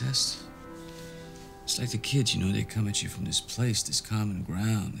passing this test. It's like the kids, you know, they come at you from this place, this common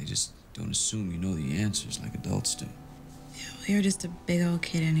ground. They just don't assume you know the answers like adults do. Yeah, well, you're just a big old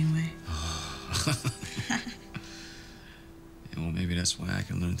kid anyway. Yeah, well, maybe that's why I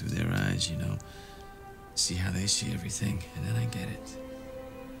can learn through their eyes, you know. See how they see everything, and then I get it.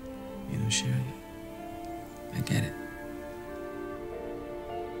 You know, Sherry, I get it.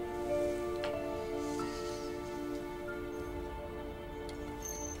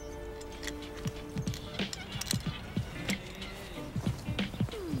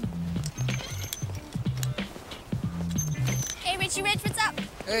 Hey, Rich, Richie Rich, what's up?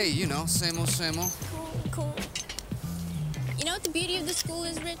 Hey, you know, same old, same old. Cool. You know what the beauty of the school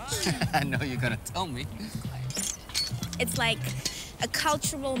is, Rich? I know you're gonna tell me. It's like a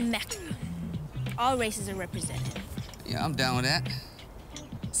cultural mecca. All races are represented. Yeah, I'm down with that.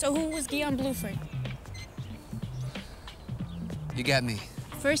 So who was Guillaume Bluford? You got me.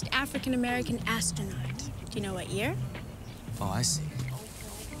 First African-American astronaut. Do you know what year? Oh, I see.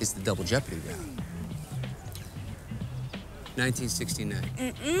 It's the double jeopardy round. 1969.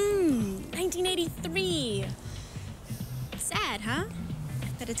 1983. Sad, huh?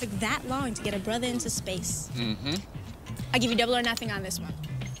 That it took that long to get a brother into space. Mm-hmm. I'll give you double or nothing on this one.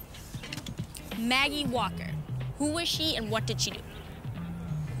 Maggie Walker. Who was she and what did she do?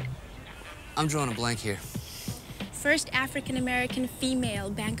 I'm drawing a blank here. First African-American female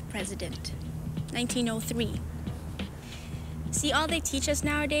bank president, 1903. See, all they teach us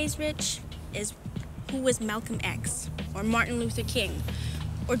nowadays, Rich, is who was Malcolm X, or Martin Luther King,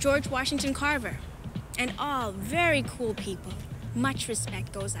 or George Washington Carver. And all very cool people. Much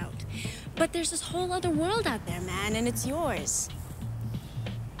respect goes out. But there's this whole other world out there, man, and it's yours.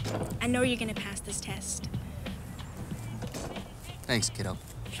 I know you're gonna pass this test. Thanks, kiddo.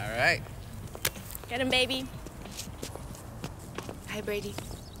 All right. Get him, baby. Hi, Brady.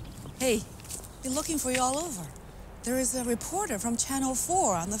 Hey, been looking for you all over. There is a reporter from Channel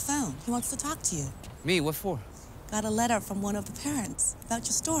 4 on the phone. He wants to talk to you. Me? What for? Got a letter from one of the parents about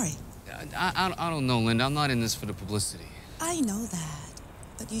your story. I don't know, Linda. I'm not in this for the publicity. I know that,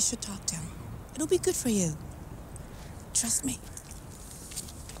 but you should talk to him. It'll be good for you. Trust me.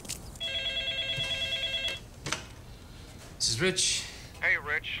 This is Rich. Hey,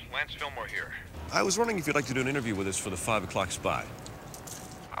 Rich. Lance Fillmore here. I was wondering if you'd like to do an interview with us for the 5 o'clock spot.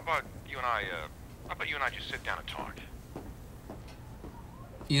 How about you and I just sit down and talk?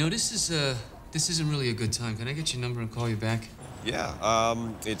 You know, this isn't really a good time. Can I get your number and call you back? Yeah,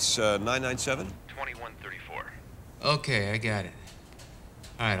 it's 997? 2134. Okay, I got it.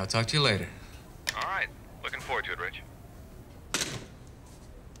 All right, I'll talk to you later. All right. Looking forward to it, Rich.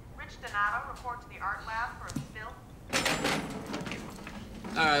 Rich Donato, report to the art lab for a spill.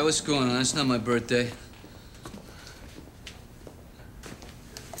 All right, what's going on? It's not my birthday.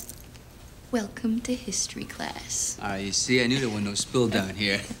 Welcome to history class. All right, you see, I knew there was no spill down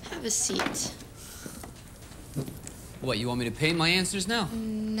here. Have a seat. What, you want me to paint my answers now?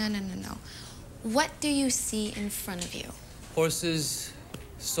 No. What do you see in front of you? Horses,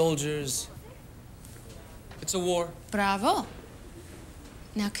 soldiers. It's a war. Bravo.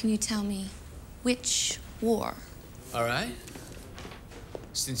 Now, can you tell me which war? All right.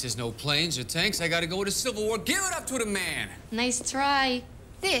 Since there's no planes or tanks, I gotta go with the Civil War. Give it up to the man! Nice try.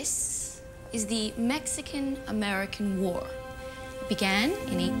 This is the Mexican-American War. It began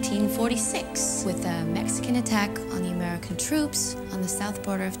in 1846 with a Mexican attack on the American troops on the south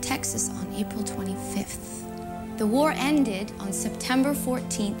border of Texas on April 25th. The war ended on September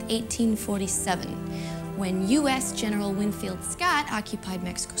 14th, 1847, when U.S. General Winfield Scott occupied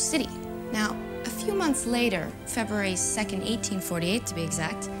Mexico City. Now, a few months later, February 2nd, 1848 to be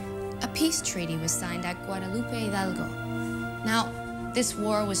exact, a peace treaty was signed at Guadalupe Hidalgo. Now, this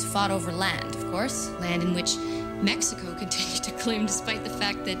war was fought over land, of course, land in which Mexico continued to claim despite the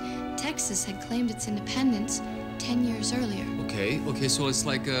fact that Texas had claimed its independence 10 years earlier. Okay, so it's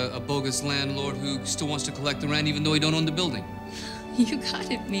like a bogus landlord who still wants to collect the rent even though he don't own the building. You got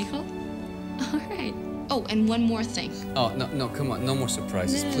it, mijo. All right. Oh, and one more thing. Oh, no, come on. No more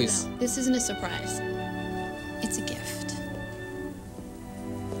surprises, please. No. This isn't a surprise. It's a gift.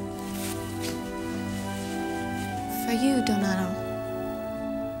 For you, Donato.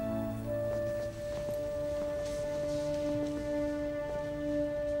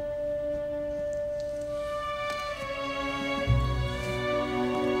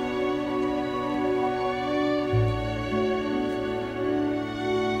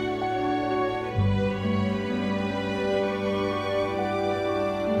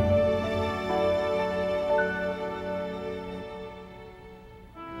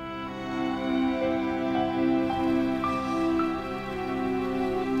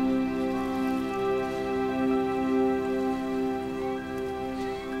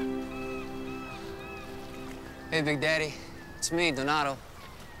 Hey, Big Daddy. It's me, Donato. Of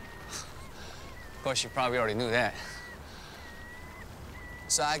course, you probably already knew that.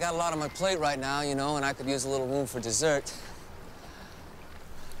 So I got a lot on my plate right now, you know, and I could use a little room for dessert.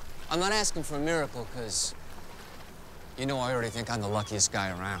 I'm not asking for a miracle, because you know I already think I'm the luckiest guy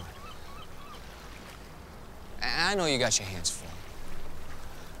around. And I know you got your hands full.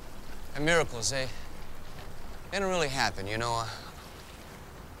 And miracles, they don't really happen, you know.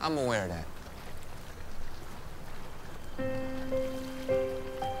 I'm aware of that.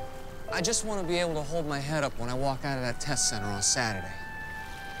 I just want to be able to hold my head up when I walk out of that test center on Saturday.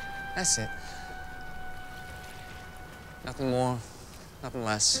 That's it. Nothing more, nothing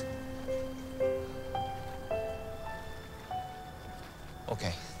less.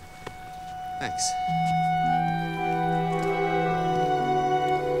 Okay. Thanks.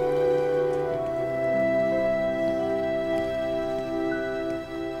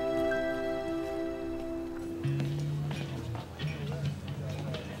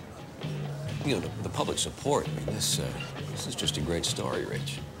 You know, the public support, I mean, this is just a great story,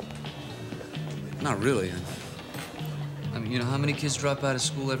 Rich. Not really. I mean, you know how many kids drop out of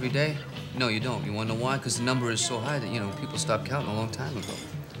school every day? No, you don't. You want to know why? Because the number is so high that, you know, people stopped counting a long time ago.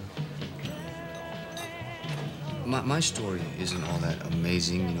 My story isn't all that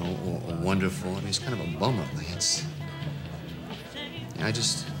amazing, you know, or wonderful. I mean, it's kind of a bummer. Like, it's... I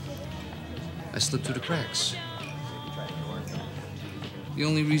slipped through the cracks. The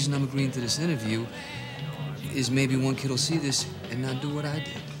only reason I'm agreeing to this interview is maybe one kid will see this and not do what I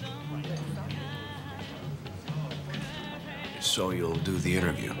did. So you'll do the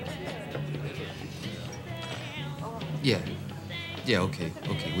interview? Yeah. Yeah, okay,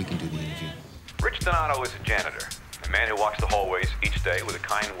 we can do the interview. Rich Donato is a janitor, a man who walks the hallways each day with a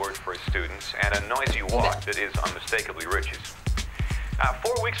kind word for his students and a noisy walk that is unmistakably Rich's.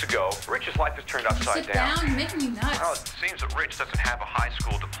 4 weeks ago, Rich's life was turned upside down. Sit down, you're making me nuts. Well, it seems that Rich doesn't have a high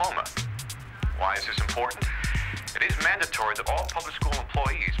school diploma. Why is this important? It is mandatory that all public school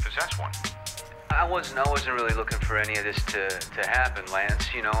employees possess one. I wasn't really looking for any of this to happen,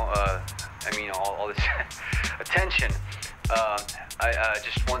 Lance. You know, I mean, all this attention.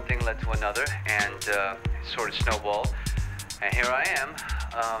 Just one thing led to another, and it sort of snowballed. And here I am.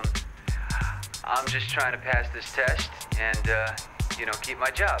 I'm just trying to pass this test and, you know, keep my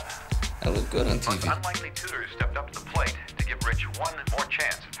job. I look good on TV. Unlikely tutors stepped up to the plate to give Rich one more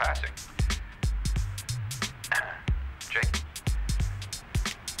chance of passing. Jake?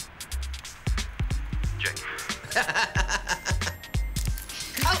 Jake.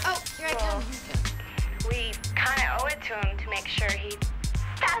 Oh, here I come. We kind of owe it to him to make sure he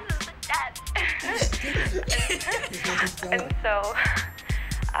passes the test. And so,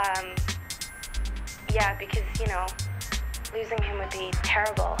 yeah, because, you know, losing him would be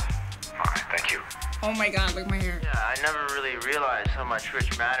terrible. All right, thank you. Oh my God, look at my hair. Yeah, I never really realized how much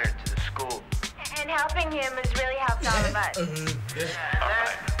Rich mattered to the school. And helping him has really helped all of us.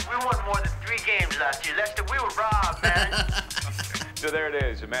 We won more than 3 games last year. Lester, we were robbed, man. So there it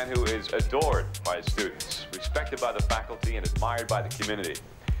is, a man who is adored by his students, respected by the faculty, and admired by the community.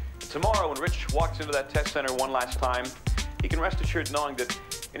 Tomorrow, when Rich walks into that test center one last time, he can rest assured knowing that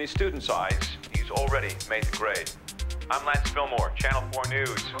in his students' eyes, he's already made the grade. I'm Lance Fillmore, Channel 4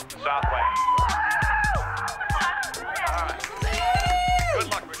 News, Southwest. All right. Good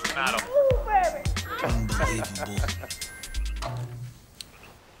luck, Rich Donato. Unbelievable.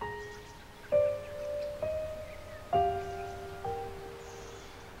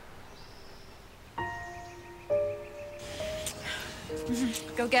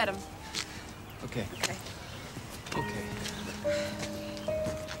 Go get him. Okay. Okay. Okay.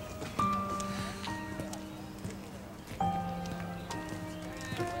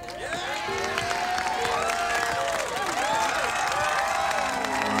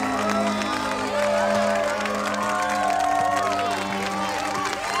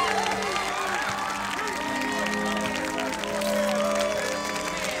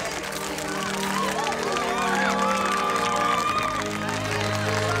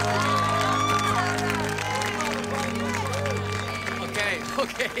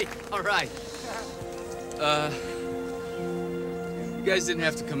 Okay, all right. You guys didn't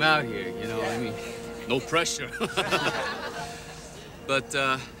have to come out here, you know, I mean, no pressure. But,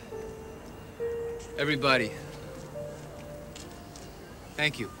 everybody,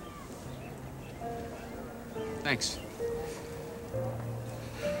 thank you. Thanks.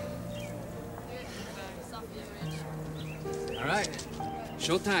 All right,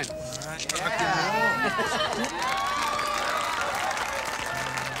 showtime. All right.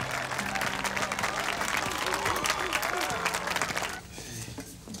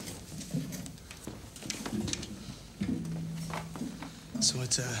 So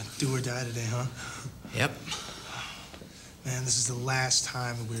it's do or die today, huh? Yep. Man, this is the last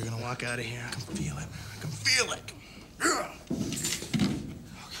time that we're gonna walk out of here. I can feel it. I can feel it.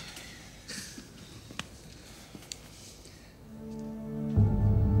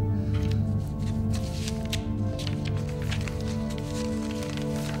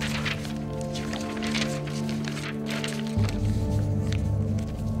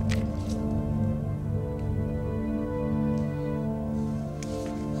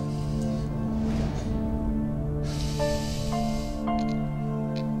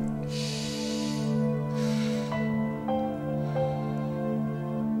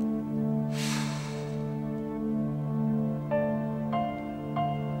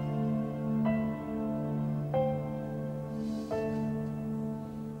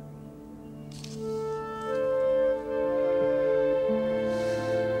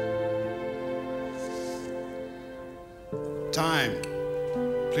 time.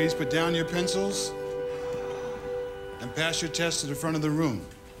 Please put down your pencils and pass your test to the front of the room.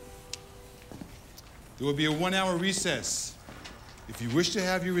 There will be a 1-hour recess. If you wish to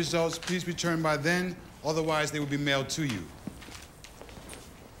have your results, please return by then. Otherwise, they will be mailed to you.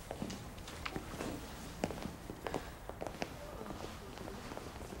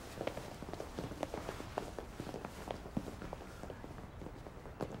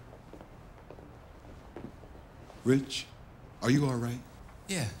 Rich, are you all right?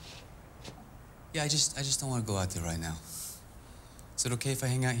 Yeah. Yeah, I just don't want to go out there right now. Is it okay if I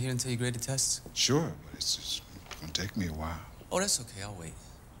hang out here until you grade the tests? Sure, but it's just gonna take me a while. Oh, that's okay. I'll wait.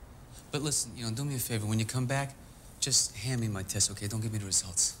 But listen, do me a favor. When you come back, just hand me my test, okay? Don't give me the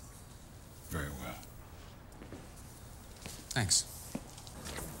results. Very well. Thanks.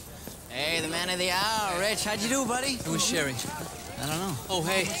 Hey, the man of the hour, Rich. How'd you do, buddy? It was Sherry. I don't know. Oh,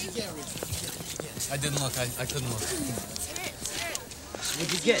 hey. I didn't look. I couldn't look.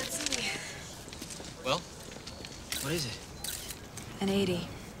 What'd you get? Well? What is it? An 80.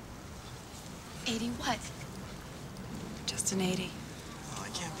 80 what? Just an 80. Oh,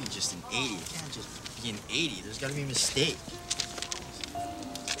 it can't be just an 80. It can't just be an 80. There's gotta be a mistake.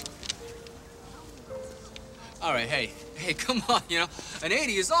 All right, hey, come on, an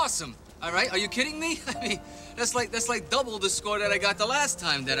 80 is awesome. All right, are you kidding me? I mean, that's like double the score that I got the last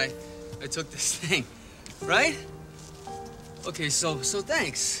time that I took this thing, right? Okay, so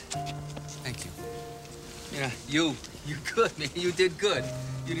thanks. Thank you. Yeah, you good, man. You did good.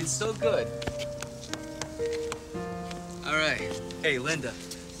 You did so good. All right. Hey, Linda,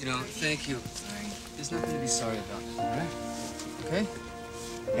 thank you. Sorry. There's nothing to be sorry about, all right? Okay?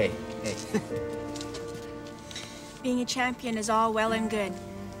 Hey. Being a champion is all well and good,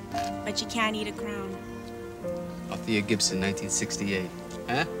 but you can't eat a crown. Althea Gibson, 1968.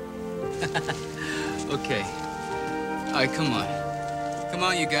 Huh? Okay. All right, come on. Come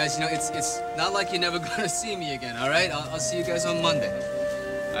on, you guys. It's not like you're never gonna see me again, all right? I'll see you guys on Monday.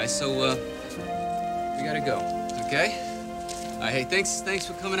 All right, so, we gotta go, okay? All right, hey, thanks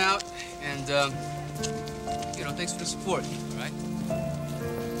for coming out, and, thanks for the support, all right?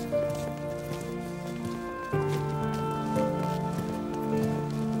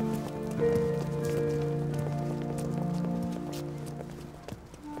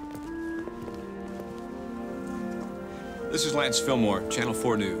 This is Lance Fillmore, Channel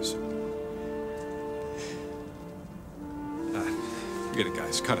 4 News. Forget it,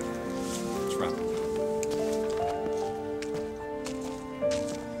 guys. Cut it. Let's wrap it.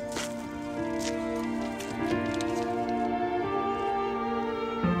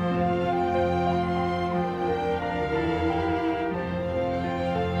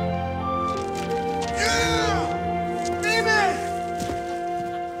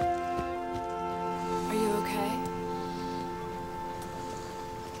 Are you okay?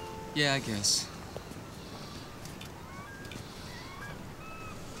 Yeah, I guess.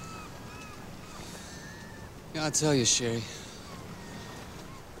 Yeah, I'll tell you, Sherry.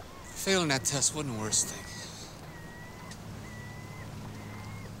 Failing that test wasn't the worst thing.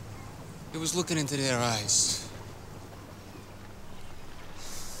 It was looking into their eyes.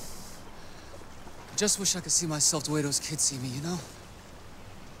 I just wish I could see myself the way those kids see me,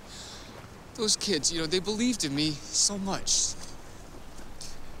 Those kids, they believed in me so much.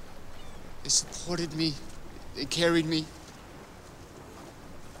 They supported me. They carried me.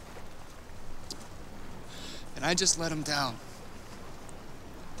 And I just let them down.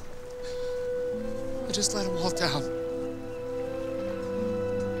 I just let them all down.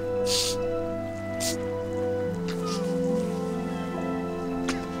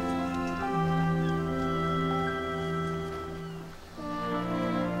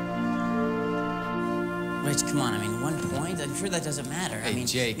 Rich, come on. I mean, 1 point? I'm sure that doesn't matter. Hey,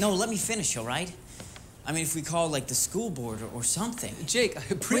 Jake. No, let me finish, all right? I mean, if we call, the school board or something. Jake,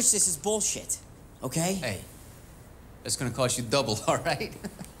 Rich, this is bullshit, okay? Hey, that's gonna cost you double, all right?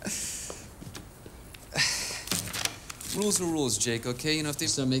 Rules are rules, Jake, okay? If they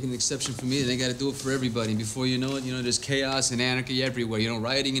start making an exception for me, they gotta do it for everybody. And before you know it, there's chaos and anarchy everywhere.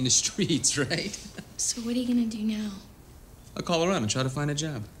 Rioting in the streets, right? So what are you gonna do now? I'll call around and try to find a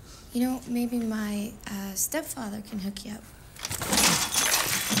job. Maybe my stepfather can hook you up.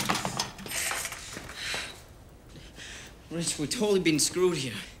 Rich, we're totally being screwed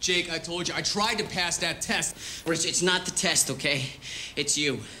here. Jake, I told you, I tried to pass that test. Rich, it's not the test, okay? It's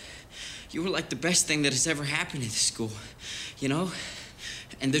you. You were like the best thing that has ever happened in this school,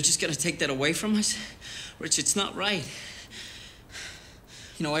 And they're just gonna take that away from us? Rich, it's not right.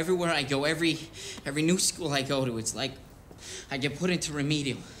 Everywhere I go, every new school I go to, it's like I get put into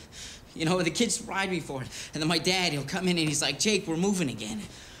remedial. You know, the kids ride me for it. And then my dad, he'll come in and he's like, Jake, we're moving again.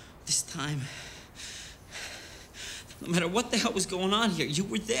 This time, no matter what the hell was going on here, you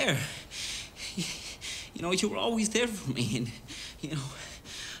were there. You know, you were always there for me. And, you know,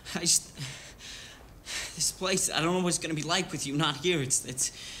 this place, I don't know what it's going to be like with you not here.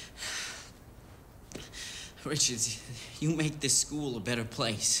 Richard, you make this school a better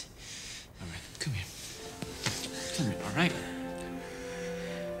place. All right, come here. Come here, all right?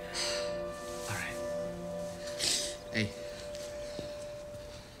 All right. Hey.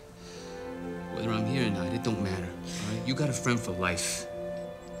 Whether I'm here or not, it don't matter, all right? You got a friend for life,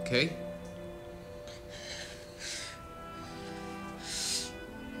 okay?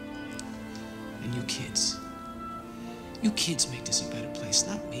 And you kids make this a better place,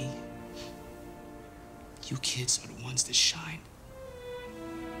 not me. You kids are the ones that shine.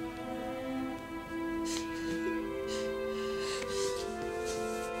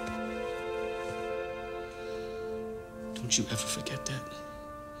 Don't you ever forget that.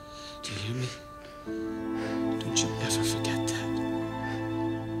 Do you hear me? Don't you ever forget that.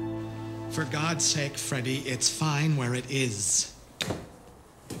 For God's sake, Freddie, it's fine where it is.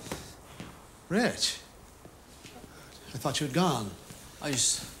 Rich, I thought you'd gone. I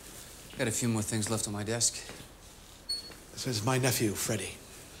just got a few more things left on my desk. This is my nephew, Freddie.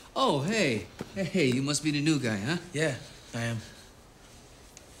 Oh, hey. Hey, you must be the new guy, huh? Yeah, I am.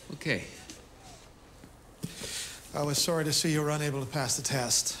 Okay. I was sorry to see you were unable to pass the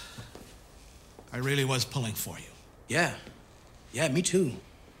test. I really was pulling for you. Yeah. Yeah, me too.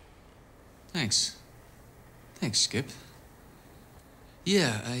 Thanks. Thanks, Skip.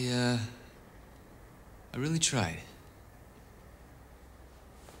 Yeah, I really tried.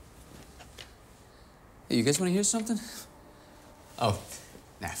 Hey, you guys want to hear something? Oh,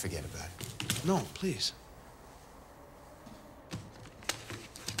 nah, forget about it. No, please.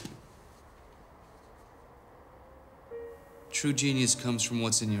 True genius comes from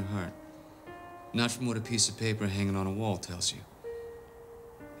what's in your heart, not from what a piece of paper hanging on a wall tells you.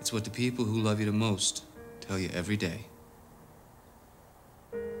 It's what the people who love you the most tell you every day.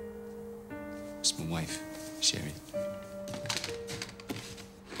 It's my wife, Sherry.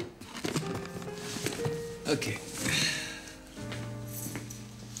 Okay.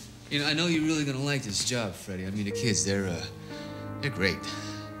 You know, I know you're really gonna like this job, Freddie. I mean, the kids, they're great.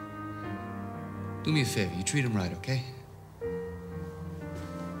 Do me a favor, you treat them right, okay?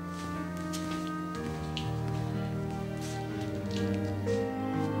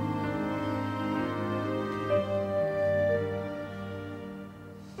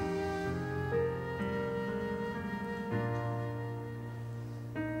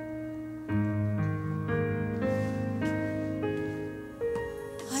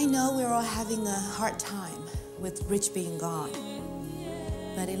 I know we're all having a hard time with Rich being gone.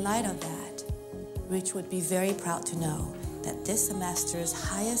 But in light of that, Rich would be very proud to know that this semester's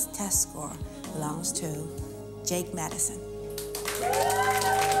highest test score belongs to Jake Madison.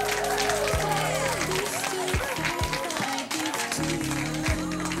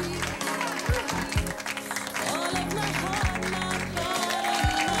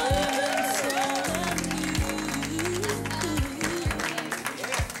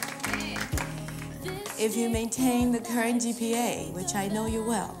 If you maintain the current GPA, which I know you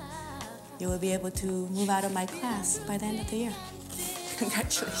will, you will be able to move out of my class by the end of the year.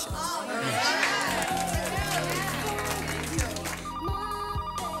 Congratulations.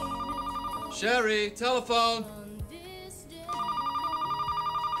 Sherry, telephone.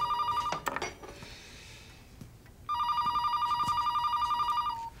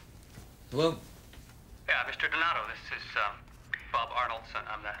 Hello? Yeah, Mr. Donato, this is Bob Arnoldson.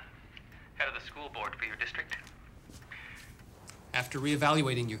 I'm the head of the school board for your district. After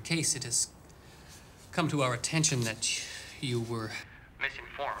reevaluating your case, it has come to our attention that you were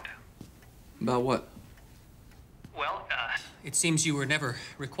Misinformed. About what? Well, It seems you were never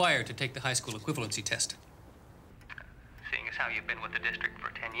required to take the high school equivalency test. seeing as how you've been with the district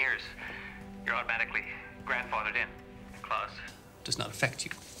for 10 years, you're automatically grandfathered in. The clause. Does not affect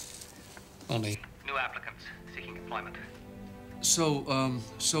you. Only New applicants seeking employment. So,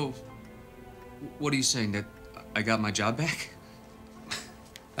 what are you saying, that I got my job back?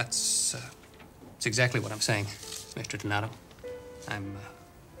 that's exactly what I'm saying, Mr. Donato. I'm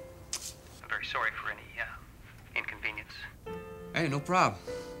very sorry for any inconvenience. Hey, no problem.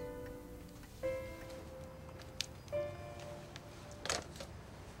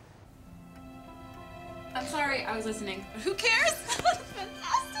 I'm sorry, I was listening. Who cares?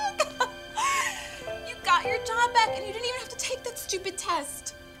 Fantastic! You got your job back and you didn't even have to take that stupid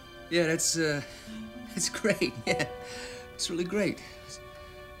test. Yeah, that's great. Yeah, it's really great.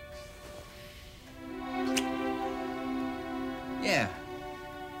 Yeah.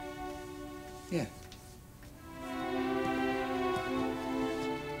 Yeah.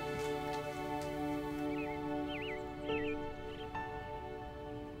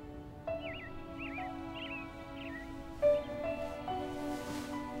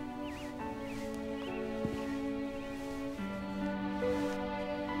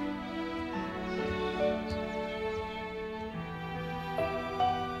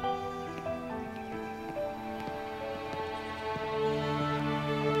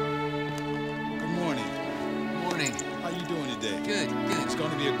 Good, good. It's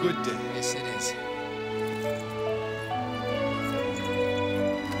going to be a good day. Yes, it is.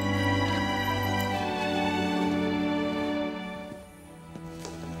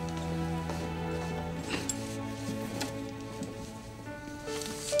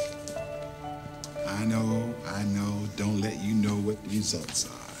 I know. Don't let you know what the results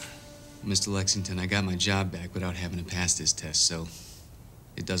are. Mr. Lexington, I got my job back without having to pass this test, so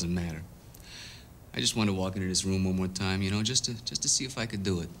it doesn't matter. I just wanted to walk into this room one more time, you know, just to see if I could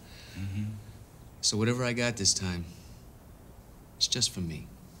do it. Mm-hmm. So whatever I got this time, it's just for me.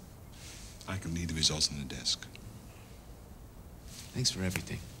 I can leave the results on the desk. Thanks for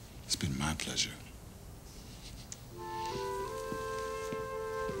everything. It's been my pleasure.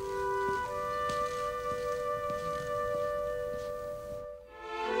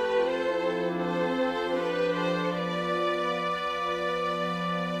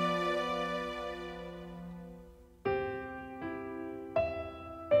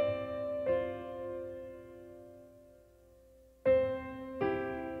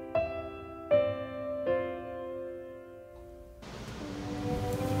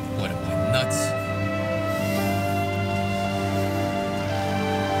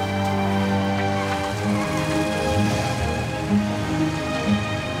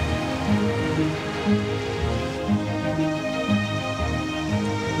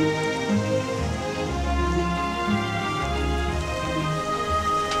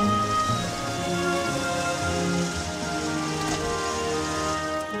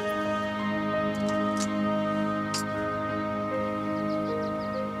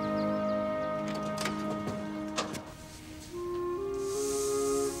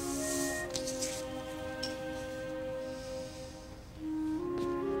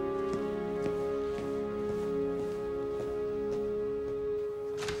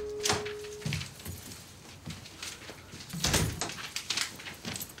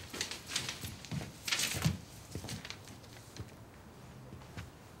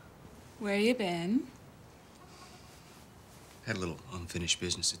 Where you been? Had a little unfinished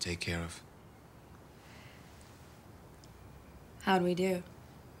business to take care of. How'd we do?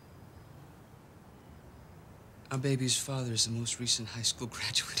 Our baby's father is the most recent high school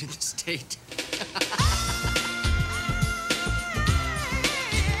graduate in the state.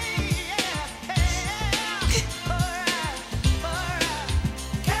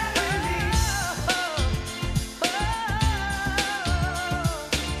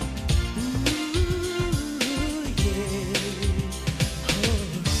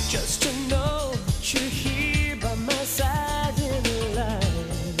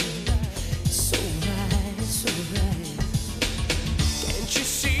 Can't you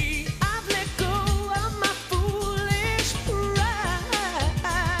see I've let go?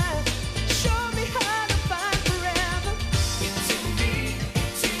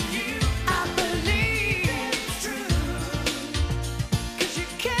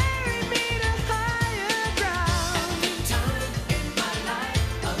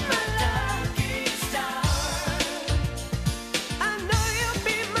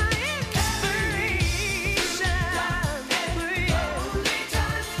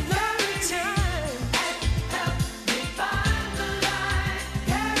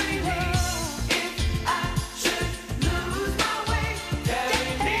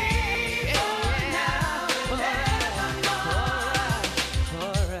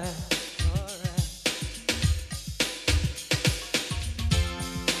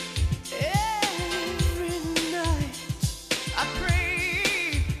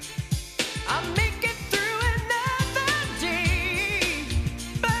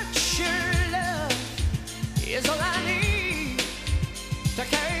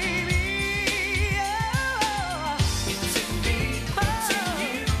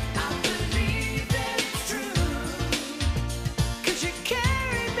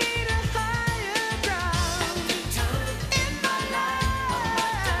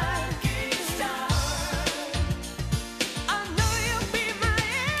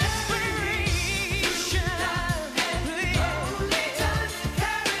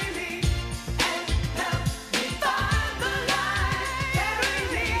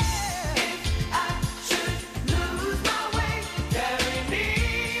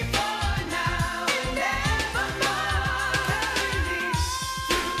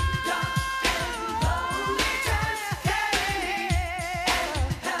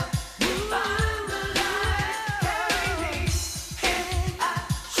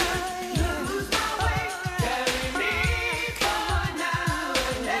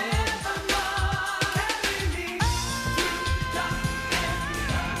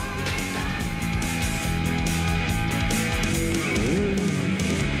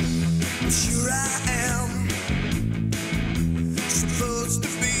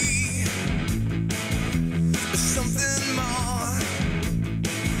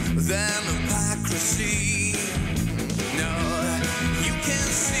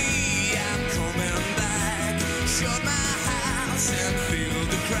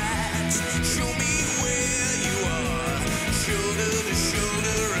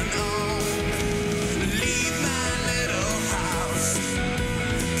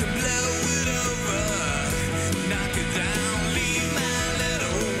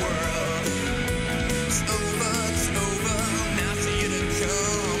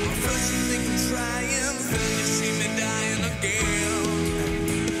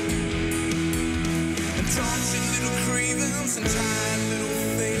 Don't your little cravings and tired little